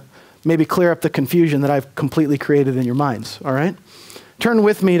verses to maybe clear up the confusion that I've completely created in your minds, all right? Turn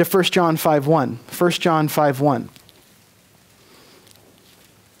with me to 1 John 5:1. 1 John 5:1.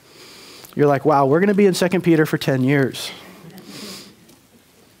 You're like, wow, we're going to be in 2 Peter for 10 years.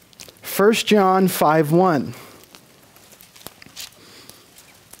 1 John 5:1.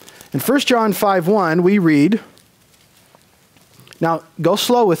 In 1 John 5:1, we read, Now, go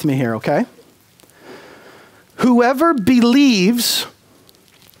slow with me here, okay? Whoever believes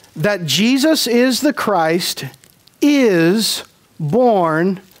that Jesus is the Christ is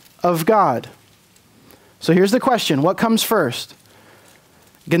born of God. So here's the question. What comes first?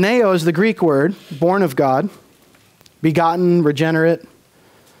 Geneo is the Greek word, born of God, begotten, regenerate,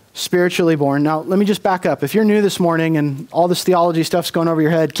 spiritually born. Now, let me just back up. If you're new this morning and all this theology stuff's going over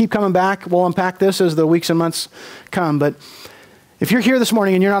your head, keep coming back. We'll unpack this as the weeks and months come. But if you're here this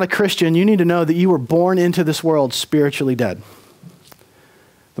morning and you're not a Christian, you need to know that you were born into this world spiritually dead.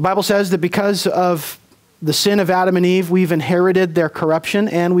 The Bible says that because of the sin of Adam and Eve, we've inherited their corruption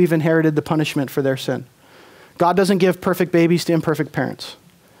and we've inherited the punishment for their sin. God doesn't give perfect babies to imperfect parents.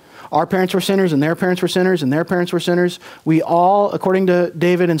 Our parents were sinners, and their parents were sinners, and their parents were sinners. We all, according to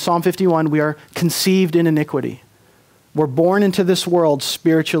David in Psalm 51, we are conceived in iniquity. We're born into this world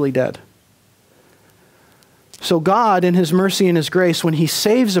spiritually dead. So God, in his mercy and his grace, when he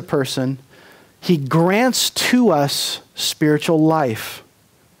saves a person, he grants to us spiritual life.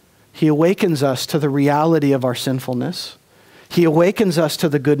 He awakens us to the reality of our sinfulness. He awakens us to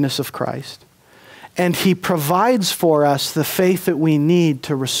the goodness of Christ. And he provides for us the faith that we need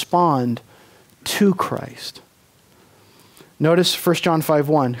to respond to Christ. Notice 1 John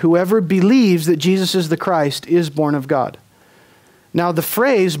 5:1. Whoever believes that Jesus is the Christ is born of God. Now the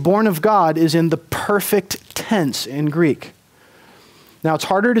phrase born of God is in the perfect tense in Greek. Now it's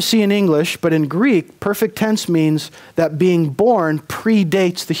harder to see in English, but in Greek, perfect tense means that being born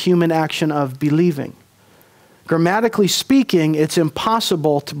predates the human action of believing. Grammatically speaking, it's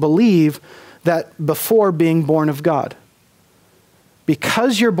impossible to believe that before being born of God.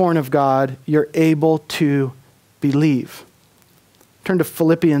 Because you're born of God, you're able to believe. Turn to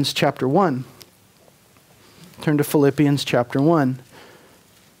Philippians chapter 1. Turn to Philippians chapter 1.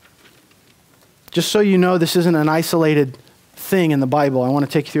 Just so you know, this isn't an isolated thing in the Bible. I want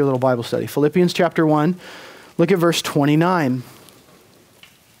to take you through a little Bible study. Philippians chapter 1, look at verse 29.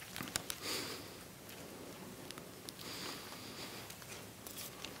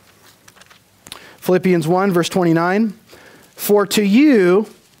 Philippians 1, verse 29. For to you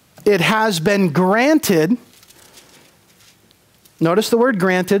it has been granted, notice the word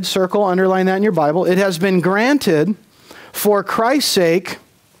granted, circle, underline that in your Bible. It has been granted for Christ's sake,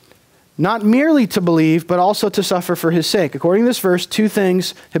 not merely to believe, but also to suffer for his sake. According to this verse, two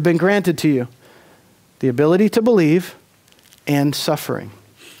things have been granted to you: the ability to believe and suffering.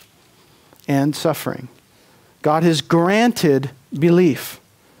 And suffering. God has granted belief.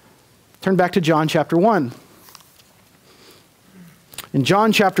 Turn back to John chapter 1. In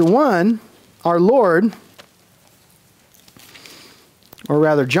John chapter 1, our Lord, or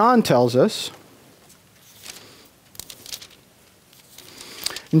rather John tells us,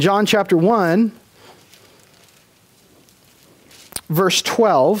 in John chapter 1, verse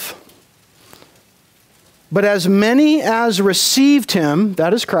 12, but as many as received him,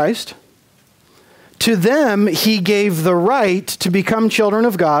 that is Christ, to them he gave the right to become children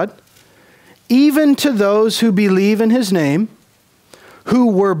of God, even to those who believe in his name,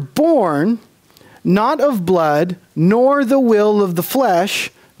 who were born not of blood, nor the will of the flesh,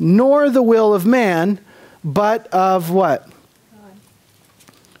 nor the will of man, but of what? God.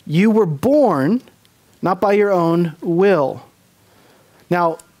 You were born not by your own will.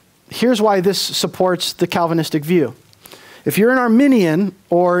 Now, here's why this supports the Calvinistic view. If you're an Arminian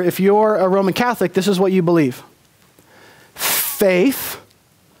or if you're a Roman Catholic, this is what you believe. Faith,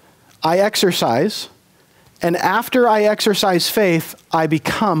 I exercise, and after I exercise faith, I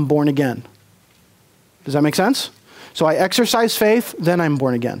become born again. Does that make sense? So I exercise faith, then I'm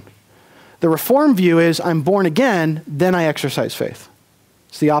born again. The Reformed view is I'm born again, then I exercise faith.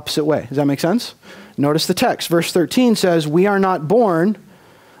 It's the opposite way. Does that make sense? Notice the text. Verse 13 says, we are not born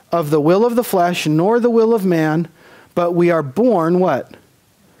of the will of the flesh, nor the will of man, but we are born what?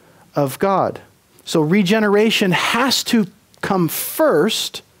 Of God. So regeneration has to come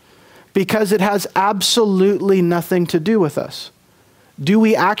first because it has absolutely nothing to do with us. Do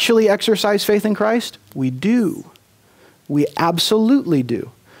we actually exercise faith in Christ? We do. We absolutely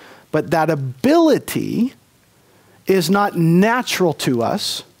do. But that ability is not natural to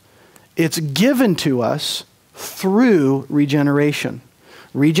us. It's given to us through regeneration.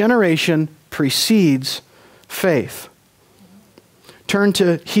 Regeneration precedes faith. Turn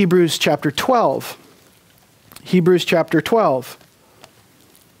to Hebrews chapter 12. Hebrews chapter 12.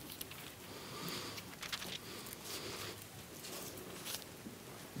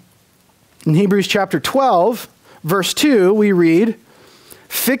 In Hebrews chapter 12, verse 2, we read,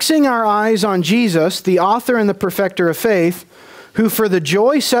 fixing our eyes on Jesus, the author and the perfecter of faith, who for the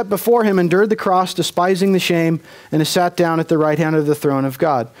joy set before him endured the cross, despising the shame, and is sat down at the right hand of the throne of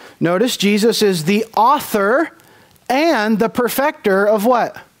God. Notice Jesus is the author and the perfecter of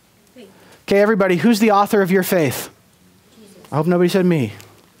what? Faith. Okay, everybody, who's the author of your faith? Jesus. I hope nobody said me.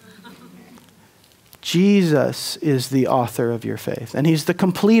 Jesus is the author of your faith, and he's the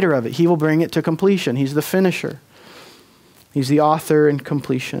completer of it. He will bring it to completion. He's the finisher. He's the author and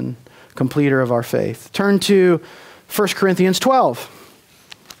completer of our faith. Turn to 1 Corinthians 12.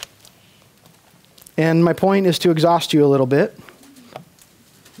 And my point is to exhaust you a little bit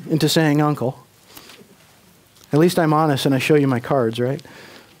into saying uncle. At least I'm honest and I show you my cards, right?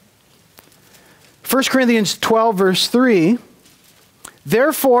 1 Corinthians 12, verse 3.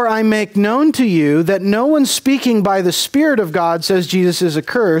 Therefore I make known to you that no one speaking by the Spirit of God says Jesus is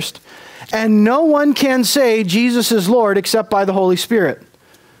accursed, and no one can say Jesus is Lord except by the Holy Spirit.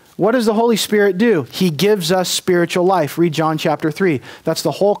 What does the Holy Spirit do? He gives us spiritual life. Read John chapter 3. That's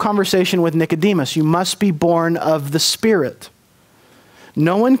the whole conversation with Nicodemus. You must be born of the Spirit.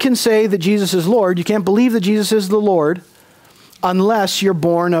 No one can say that Jesus is Lord. You can't believe that Jesus is the Lord unless you're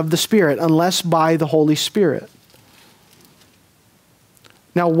born of the Spirit, unless by the Holy Spirit.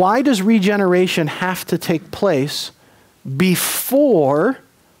 Now, why does regeneration have to take place before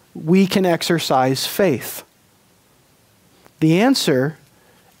we can exercise faith? The answer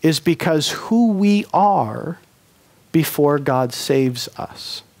is because who we are before God saves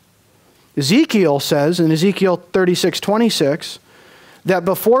us. Ezekiel says in Ezekiel 36:26 that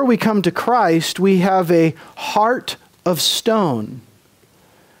before we come to Christ, we have a heart of stone.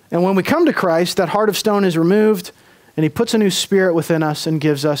 And when we come to Christ, that heart of stone is removed, and he puts a new spirit within us and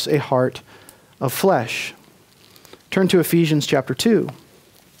gives us a heart of flesh. Turn to Ephesians chapter 2.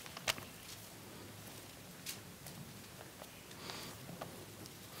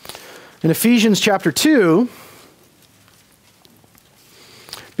 In Ephesians chapter 2,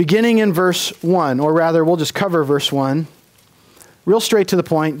 beginning in verse 1, or rather, we'll just cover verse 1. Real straight to the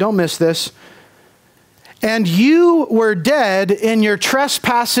point. Don't miss this. And you were dead in your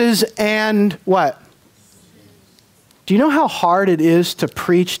trespasses and what? Do you know how hard it is to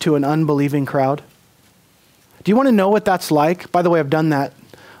preach to an unbelieving crowd? Do you want to know what that's like? By the way, I've done that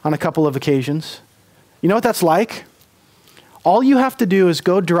on a couple of occasions. You know what that's like? All you have to do is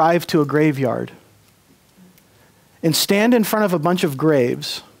go drive to a graveyard and stand in front of a bunch of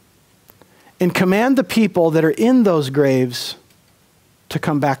graves and command the people that are in those graves to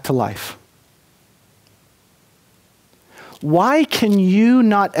come back to life. Why can you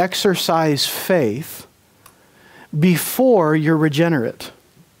not exercise faith before you're regenerate?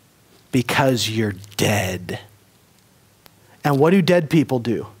 Because you're dead. And what do dead people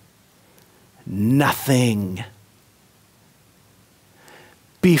do? Nothing.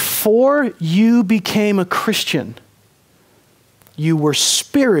 Before you became a Christian, you were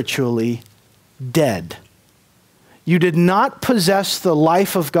spiritually dead. You did not possess the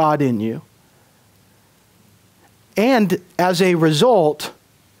life of God in you. And as a result,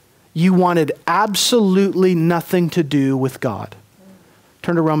 you wanted absolutely nothing to do with God.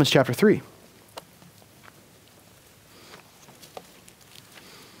 Turn to Romans chapter 3.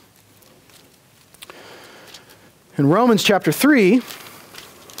 In Romans chapter 3,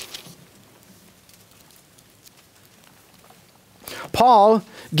 Paul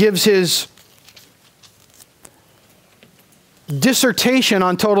gives his dissertation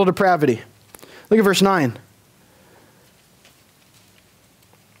on total depravity. Look at verse 9.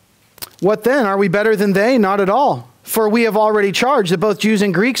 What then? Are we better than they? Not at all. For we have already charged that both Jews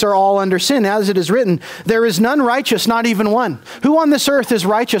and Greeks are all under sin, as it is written, there is none righteous, not even one. Who on this earth is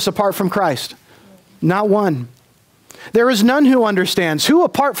righteous apart from Christ? Not one. There is none who understands. Who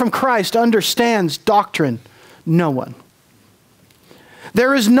apart from Christ understands doctrine? No one.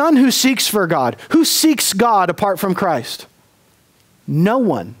 There is none who seeks for God. Who seeks God apart from Christ? No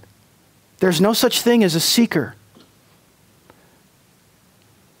one. There's no such thing as a seeker.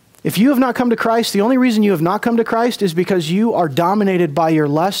 If you have not come to Christ, the only reason you have not come to Christ is because you are dominated by your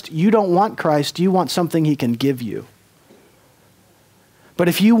lust. You don't want Christ. You want something he can give you. But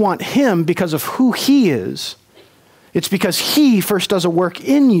if you want him because of who he is, it's because he first does a work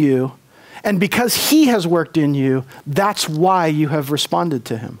in you. And because he has worked in you, that's why you have responded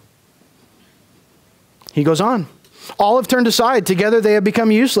to him. He goes on. All have turned aside. Together they have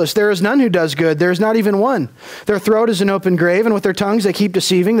become useless. There is none who does good. There is not even one. Their throat is an open grave, and with their tongues they keep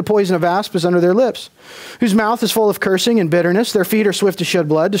deceiving. The poison of asp is under their lips, whose mouth is full of cursing and bitterness. Their feet are swift to shed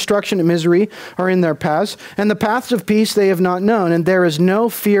blood. Destruction and misery are in their paths, and the paths of peace they have not known. And there is no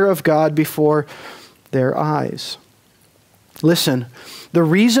fear of God before their eyes. Listen, The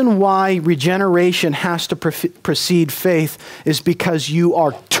reason why regeneration has to precede faith is because you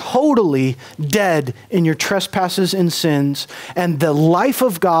are totally dead in your trespasses and sins, and the life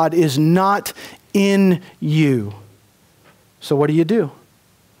of God is not in you. So what do?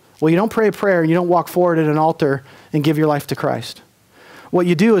 Well, you don't pray a prayer and you don't walk forward at an altar and give your life to Christ. What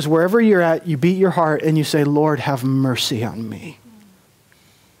you do is wherever you're at, you beat your heart and you say, Lord, have mercy on me.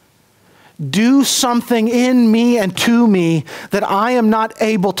 Do something in me and to me that I am not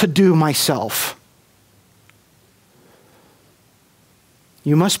able to do myself.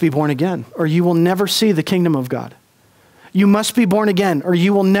 You must be born again, or you will never see the kingdom of God. You must be born again, or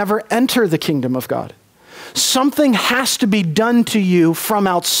you will never enter the kingdom of God. Something has to be done to you from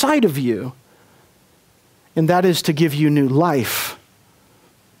outside of you, and that is to give you new life.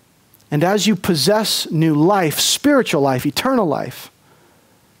 And as you possess new life, spiritual life, eternal life,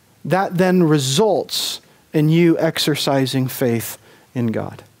 that then results in you exercising faith in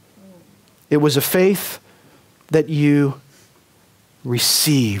God. It was a faith that you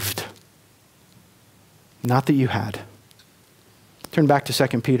received, not that you had. Turn back to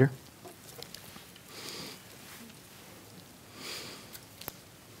 2 Peter.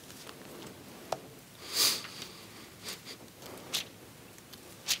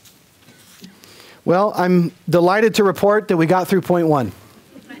 Well, I'm delighted to report that we got through point 1.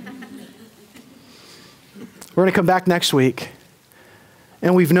 We're going to come back next week.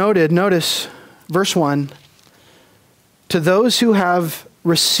 And we've notice verse 1, to those who have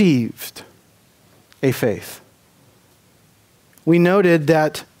received a faith. We noted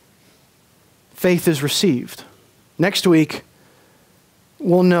that faith is received. Next week,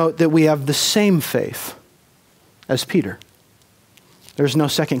 we'll note that we have the same faith as Peter. There's no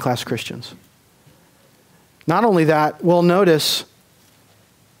second-class Christians. Not only that, we'll notice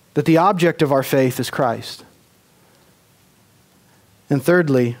that the object of our faith is Christ. And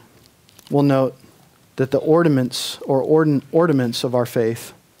thirdly, we'll note that the ornaments or ornaments of our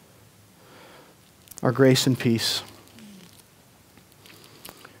faith are grace and peace.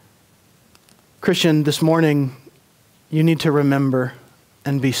 Christian, this morning, you need to remember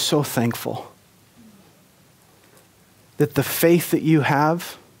and be so thankful that the faith that you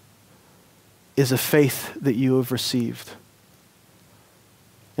have is a faith that you have received.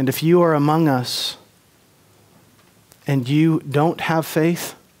 And if you are among us and you don't have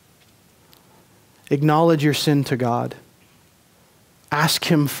faith, acknowledge your sin to God. Ask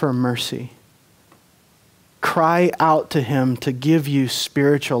Him for mercy. Cry out to Him to give you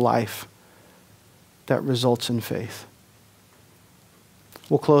spiritual life that results in faith.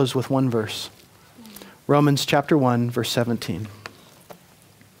 We'll close with one verse. Romans chapter 1, verse 17.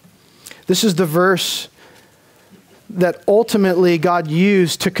 This is the verse that ultimately God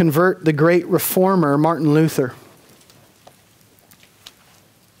used to convert the great reformer, Martin Luther.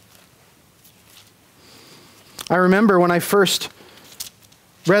 I remember when I first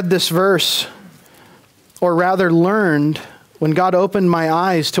read this verse, or rather learned, when God opened my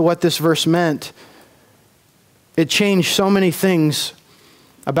eyes to what this verse meant, it changed so many things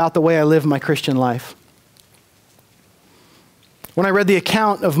about the way I live my Christian life. When I read the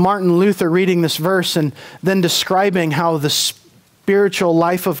account of Martin Luther reading this verse and then describing how the spiritual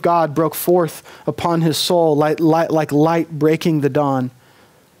life of God broke forth upon his soul like light breaking the dawn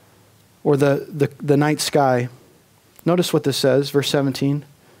or the night sky. Notice what this says, verse 17.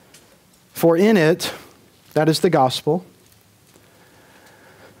 For in it, that is the gospel,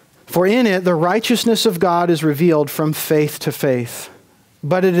 for in it the righteousness of God is revealed from faith to faith.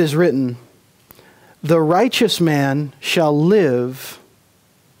 But it is written, the righteous man shall live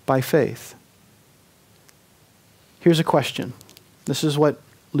by faith. Here's a question. This is what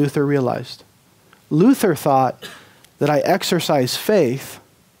Luther realized. Luther thought that I exercise faith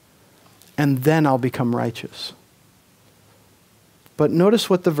and then I'll become righteous. But notice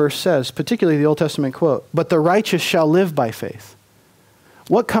what the verse says, particularly the Old Testament quote. But the righteous shall live by faith.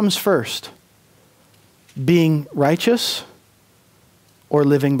 What comes first? Being righteous or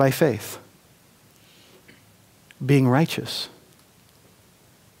living by faith? Being righteous.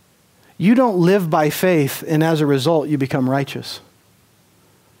 You don't live by faith and as a result you become righteous.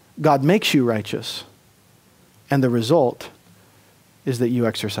 God makes you righteous, and the result is that you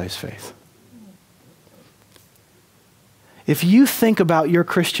exercise faith. If you think about your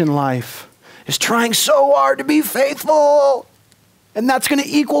Christian life as trying so hard to be faithful, and that's going to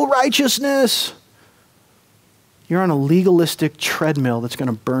equal righteousness, you're on a legalistic treadmill that's going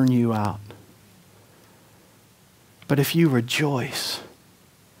to burn you out. But if you rejoice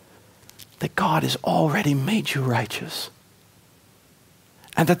that God has already made you righteous,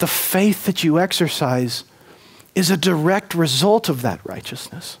 and that the faith that you exercise is a direct result of that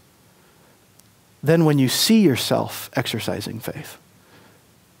righteousness, then when you see yourself exercising faith,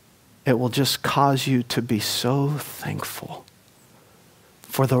 it will just cause you to be so thankful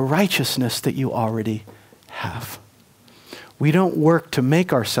for the righteousness that you already have. We don't work to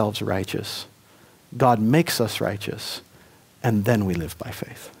make ourselves righteous. God makes us righteous, and then we live by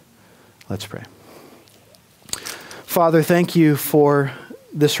faith. Let's pray. Father, thank you for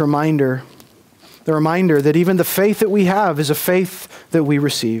this reminder, the reminder that even the faith that we have is a faith that we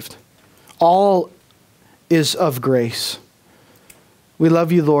received. All is of grace. We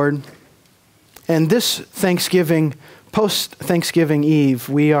love you, Lord. And this Thanksgiving, post-Thanksgiving Eve,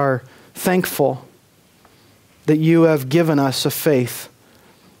 we are thankful that you have given us a faith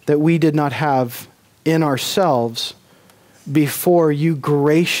that we did not have in ourselves before you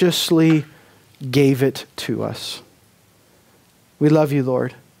graciously gave it to us. We love you,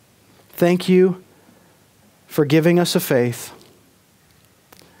 Lord. Thank you for giving us a faith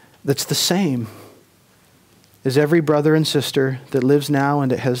that's the same as every brother and sister that lives now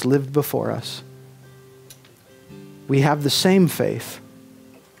and that has lived before us. We have the same faith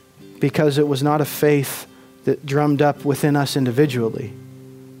because it was not a faith that drummed up within us individually.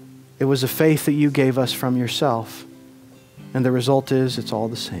 It was a faith that you gave us from yourself. And the result is it's all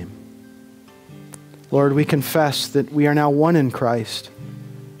the same. Lord, we confess that we are now one in Christ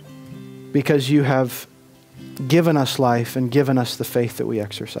because you have given us life and given us the faith that we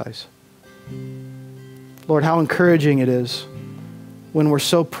exercise. Lord, how encouraging it is when we're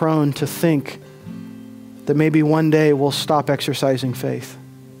so prone to think that maybe one day we'll stop exercising faith.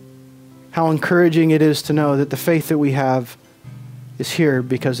 How encouraging it is to know that the faith that we have is here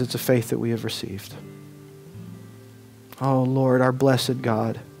because it's a faith that we have received. Oh Lord, our blessed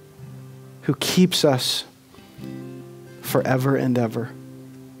God, who keeps us forever and ever.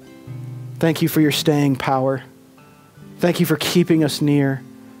 Thank you for your staying power. Thank you for keeping us near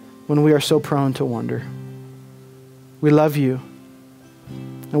when we are so prone to wander. We love you,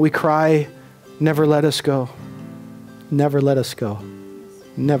 and we cry, never let us go. Never let us go.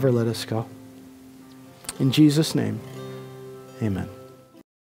 Never let us go. In Jesus' name, amen.